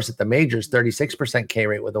even worse at the majors, 36% K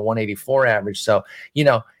rate with a 184 average. So, you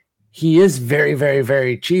know, he is very, very,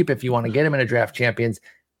 very cheap if you want to get him in a draft champions,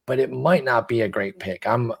 but it might not be a great pick.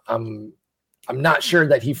 I'm not sure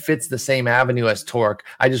that he fits the same avenue as Torque.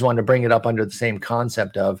 I just wanted to bring it up under the same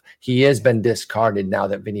concept of he has been discarded now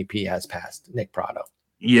that Vinny P has passed Nick Pratto.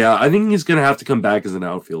 Yeah, I think he's going to have to come back as an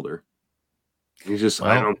outfielder. He's just,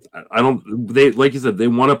 I don't, they, like you said, they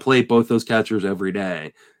want to play both those catchers every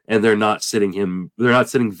day, and they're not sitting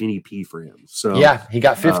Vinny P for him. So, yeah, he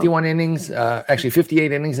got 51 innings, actually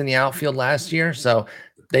 58 innings in the outfield last year. So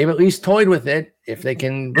they've at least toyed with it if they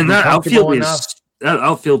can. And that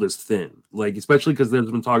outfield is thin, like, especially because there's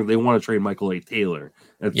been talk they want to trade Michael A. Taylor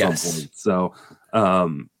at some point. So,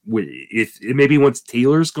 if maybe once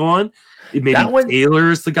Taylor's gone,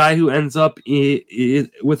 Taylor's the guy who ends up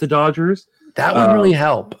with the Dodgers. That would really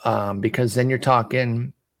help because then you're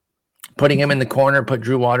talking putting him in the corner, put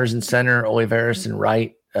Drew Waters in center, Olivares in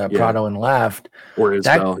right, Pratto in left. Or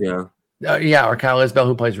Isbell, or Kyle Isbell,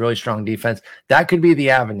 who plays really strong defense. That could be the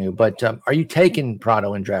avenue. But are you taking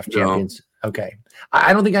Pratto in draft champions? Okay.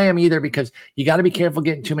 I don't think I am either because you got to be careful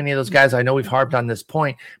getting too many of those guys. I know we've harped on this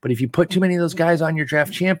point, but if you put too many of those guys on your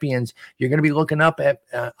draft champions, you're going to be looking up at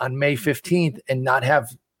on May 15th and not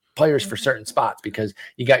have players for certain spots because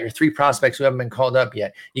you got your 3 prospects who haven't been called up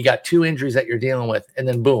yet. You got 2 injuries that you're dealing with, and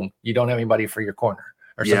then boom, you don't have anybody for your corner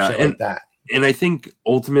or something like that. And I think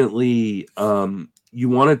ultimately you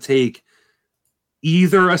want to take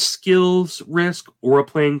either a skills risk or a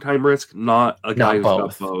playing time risk, not a guy who's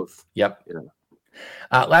got both. Yep.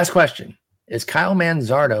 Yeah. Last question. Is Kyle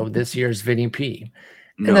Manzardo this year's Vinny P?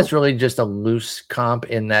 And that's really just a loose comp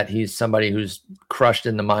in that he's somebody who's crushed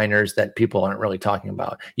in the minors that people aren't really talking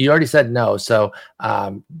about. You already said no. So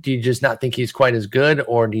do you just not think he's quite as good,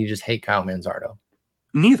 or do you just hate Kyle Manzardo?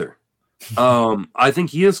 Neither. I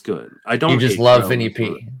think he is good. I don't. You just love Vinny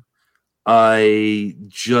P. I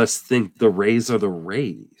just think the Rays are the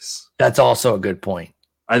Rays. That's also a good point.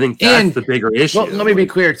 I think that's the bigger issue. Well, let me be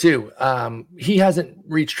clear too. He hasn't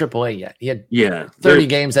reached AAA yet. He had 30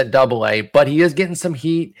 games at AA, but he is getting some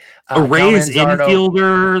heat. A Rays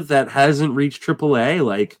infielder that hasn't reached AAA,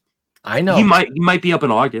 like I know he might be up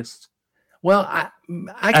in August. Well,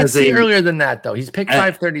 I can see earlier than that though. He's picked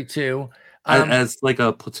 532 as like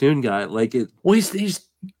a platoon guy. Like it. Well,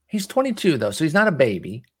 he's 22 though, so he's not a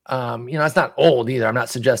baby. It's not old either. I'm not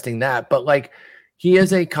suggesting that, but like he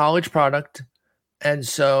is a college product. And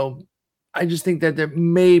so I just think that there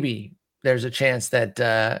maybe there's a chance that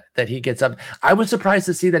that he gets up. I was surprised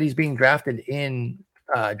to see that he's being drafted in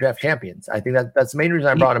Draft Champions. I think that's the main reason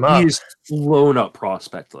I brought him up. He's flown up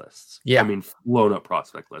prospect lists. Yeah, I mean, flown up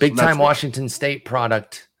prospect lists. Big time Washington State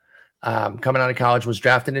product. Coming out of college, was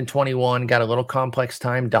drafted in 21, got a little complex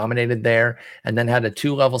time, dominated there, and then had a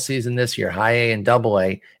 2-level season this year, high A and double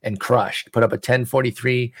A, and crushed. Put up a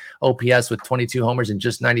 1043 OPS with 22 homers in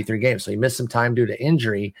just 93 games. So he missed some time due to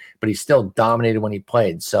injury, but he still dominated when he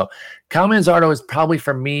played. So Kyle Manzardo is probably,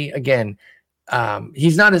 for me, again,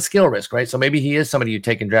 he's not a skill risk, right? So maybe he is somebody you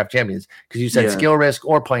take in Draft Champions, because you said skill risk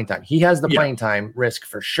or playing time. He has the playing time risk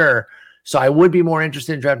for sure. So I would be more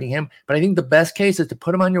interested in drafting him. But I think the best case is to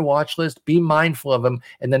put him on your watch list, be mindful of him.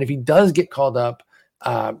 And then if he does get called up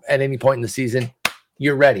at any point in the season,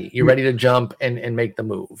 you're ready. You're ready to jump and make the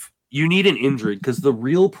move. You need an injury, because the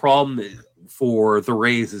real problem for the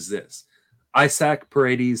Rays is this. Isaac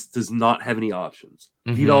Paredes does not have any options.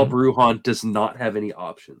 Vidal Brujan does not have any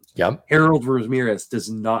options. Yep. Harold Ramirez does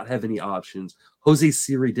not have any options. Jose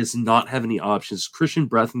Siri does not have any options. Christian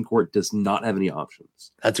Bethancourt does not have any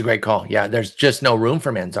options. That's a great call. Yeah, there's just no room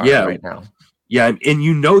for Manzardo right now. Yeah, and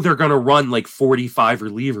you know they're going to run like 45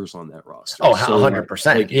 relievers on that roster. Oh,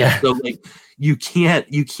 100%. Yeah. So like you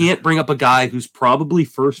can't bring up a guy who's probably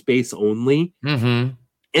first base only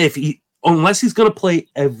unless he's going to play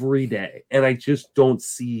every day. And I just don't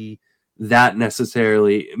see that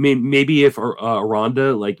necessarily. I mean, maybe if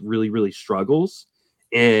Aranda like really, really struggles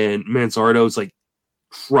and Manzardo is like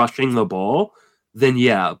crushing the ball, then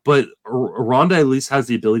yeah. But Aranda at least has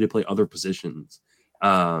the ability to play other positions.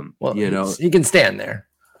 He can stand there.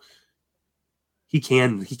 He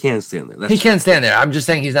can stand there. He can stand there. I'm just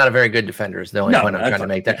saying he's not a very good defender is the only point I'm trying to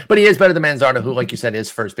make there. But he is better than Manzardo, who, like you said,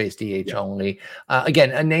 is first base DH only.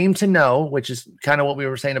 Again, a name to know, which is kind of what we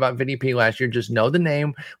were saying about Vinny P last year. Just know the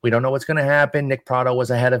name. We don't know what's going to happen. Nick Prado was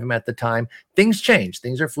ahead of him at the time. Things change.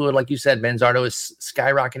 Things are fluid. Like you said, Manzardo is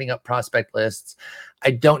skyrocketing up prospect lists.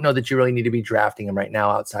 I don't know that you really need to be drafting him right now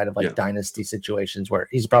outside of dynasty situations where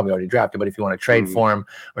he's probably already drafted. But if you want to trade for him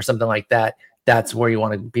or something like that, that's where you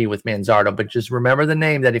want to be with Manzardo. But just remember the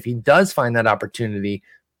name, that if he does find that opportunity,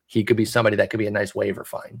 he could be somebody that could be a nice waiver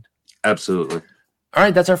find. Absolutely. All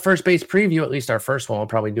right, that's our first base preview, at least our first one. We'll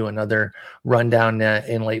probably do another rundown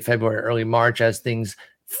in late February, early March as things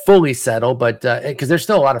fully settle. But because there's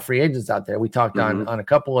still a lot of free agents out there. We talked on a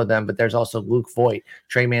couple of them, but there's also Luke Voit,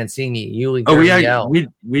 Trey Mancini, Yuli Gurriel.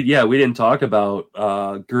 We didn't talk about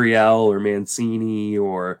Gurriel or Mancini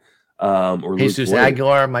or Jesus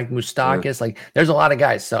Aguilar, Mike Moustakas. Like, there's a lot of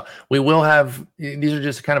guys. So we will have, these are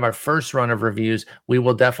just kind of our first run of reviews. We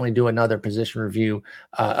will definitely do another position review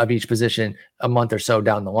of each position a month or so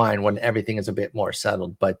down the line when everything is a bit more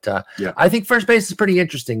settled. But I think first base is pretty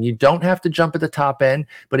interesting. You don't have to jump at the top end,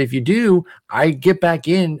 but if you do, I get back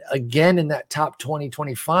in again in that top 20,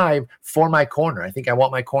 25 for my corner. I think I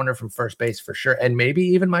want my corner from first base for sure. And maybe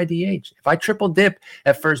even my DH. If I triple dip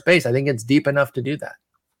at first base, I think it's deep enough to do that.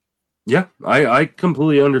 Yeah, I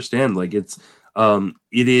completely understand. Like it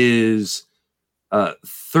is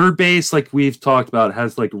third base, like we've talked about,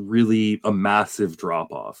 has like really a massive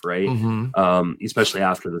drop off, right? Especially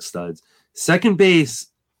after the studs. Second base,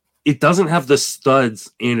 it doesn't have the studs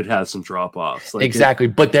and it has some drop offs. Like exactly,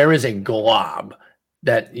 but there is a glob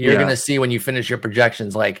that you're going to see when you finish your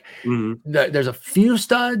projections. Like there's a few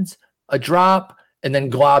studs, a drop, and then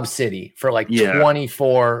glob city for like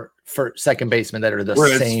 24 for second baseman that are the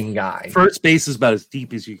same guy. First base is about as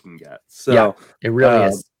deep as you can get. So it really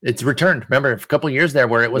is. It's returned. Remember a couple of years there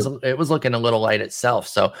where it was looking a little light itself.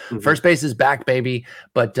 So first base is back, baby.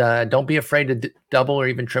 But don't be afraid to double or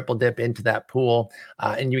even triple dip into that pool.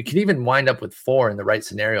 And you can even wind up with 4 in the right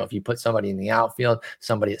scenario. If you put somebody in the outfield,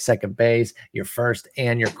 somebody at second base, your first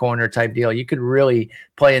and your corner type deal, you could really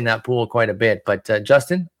play in that pool quite a bit. But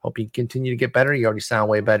Justin, hope you continue to get better. You already sound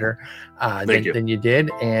way better than you did.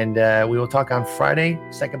 And we will talk on Friday,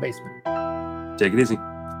 second baseman. Take it easy.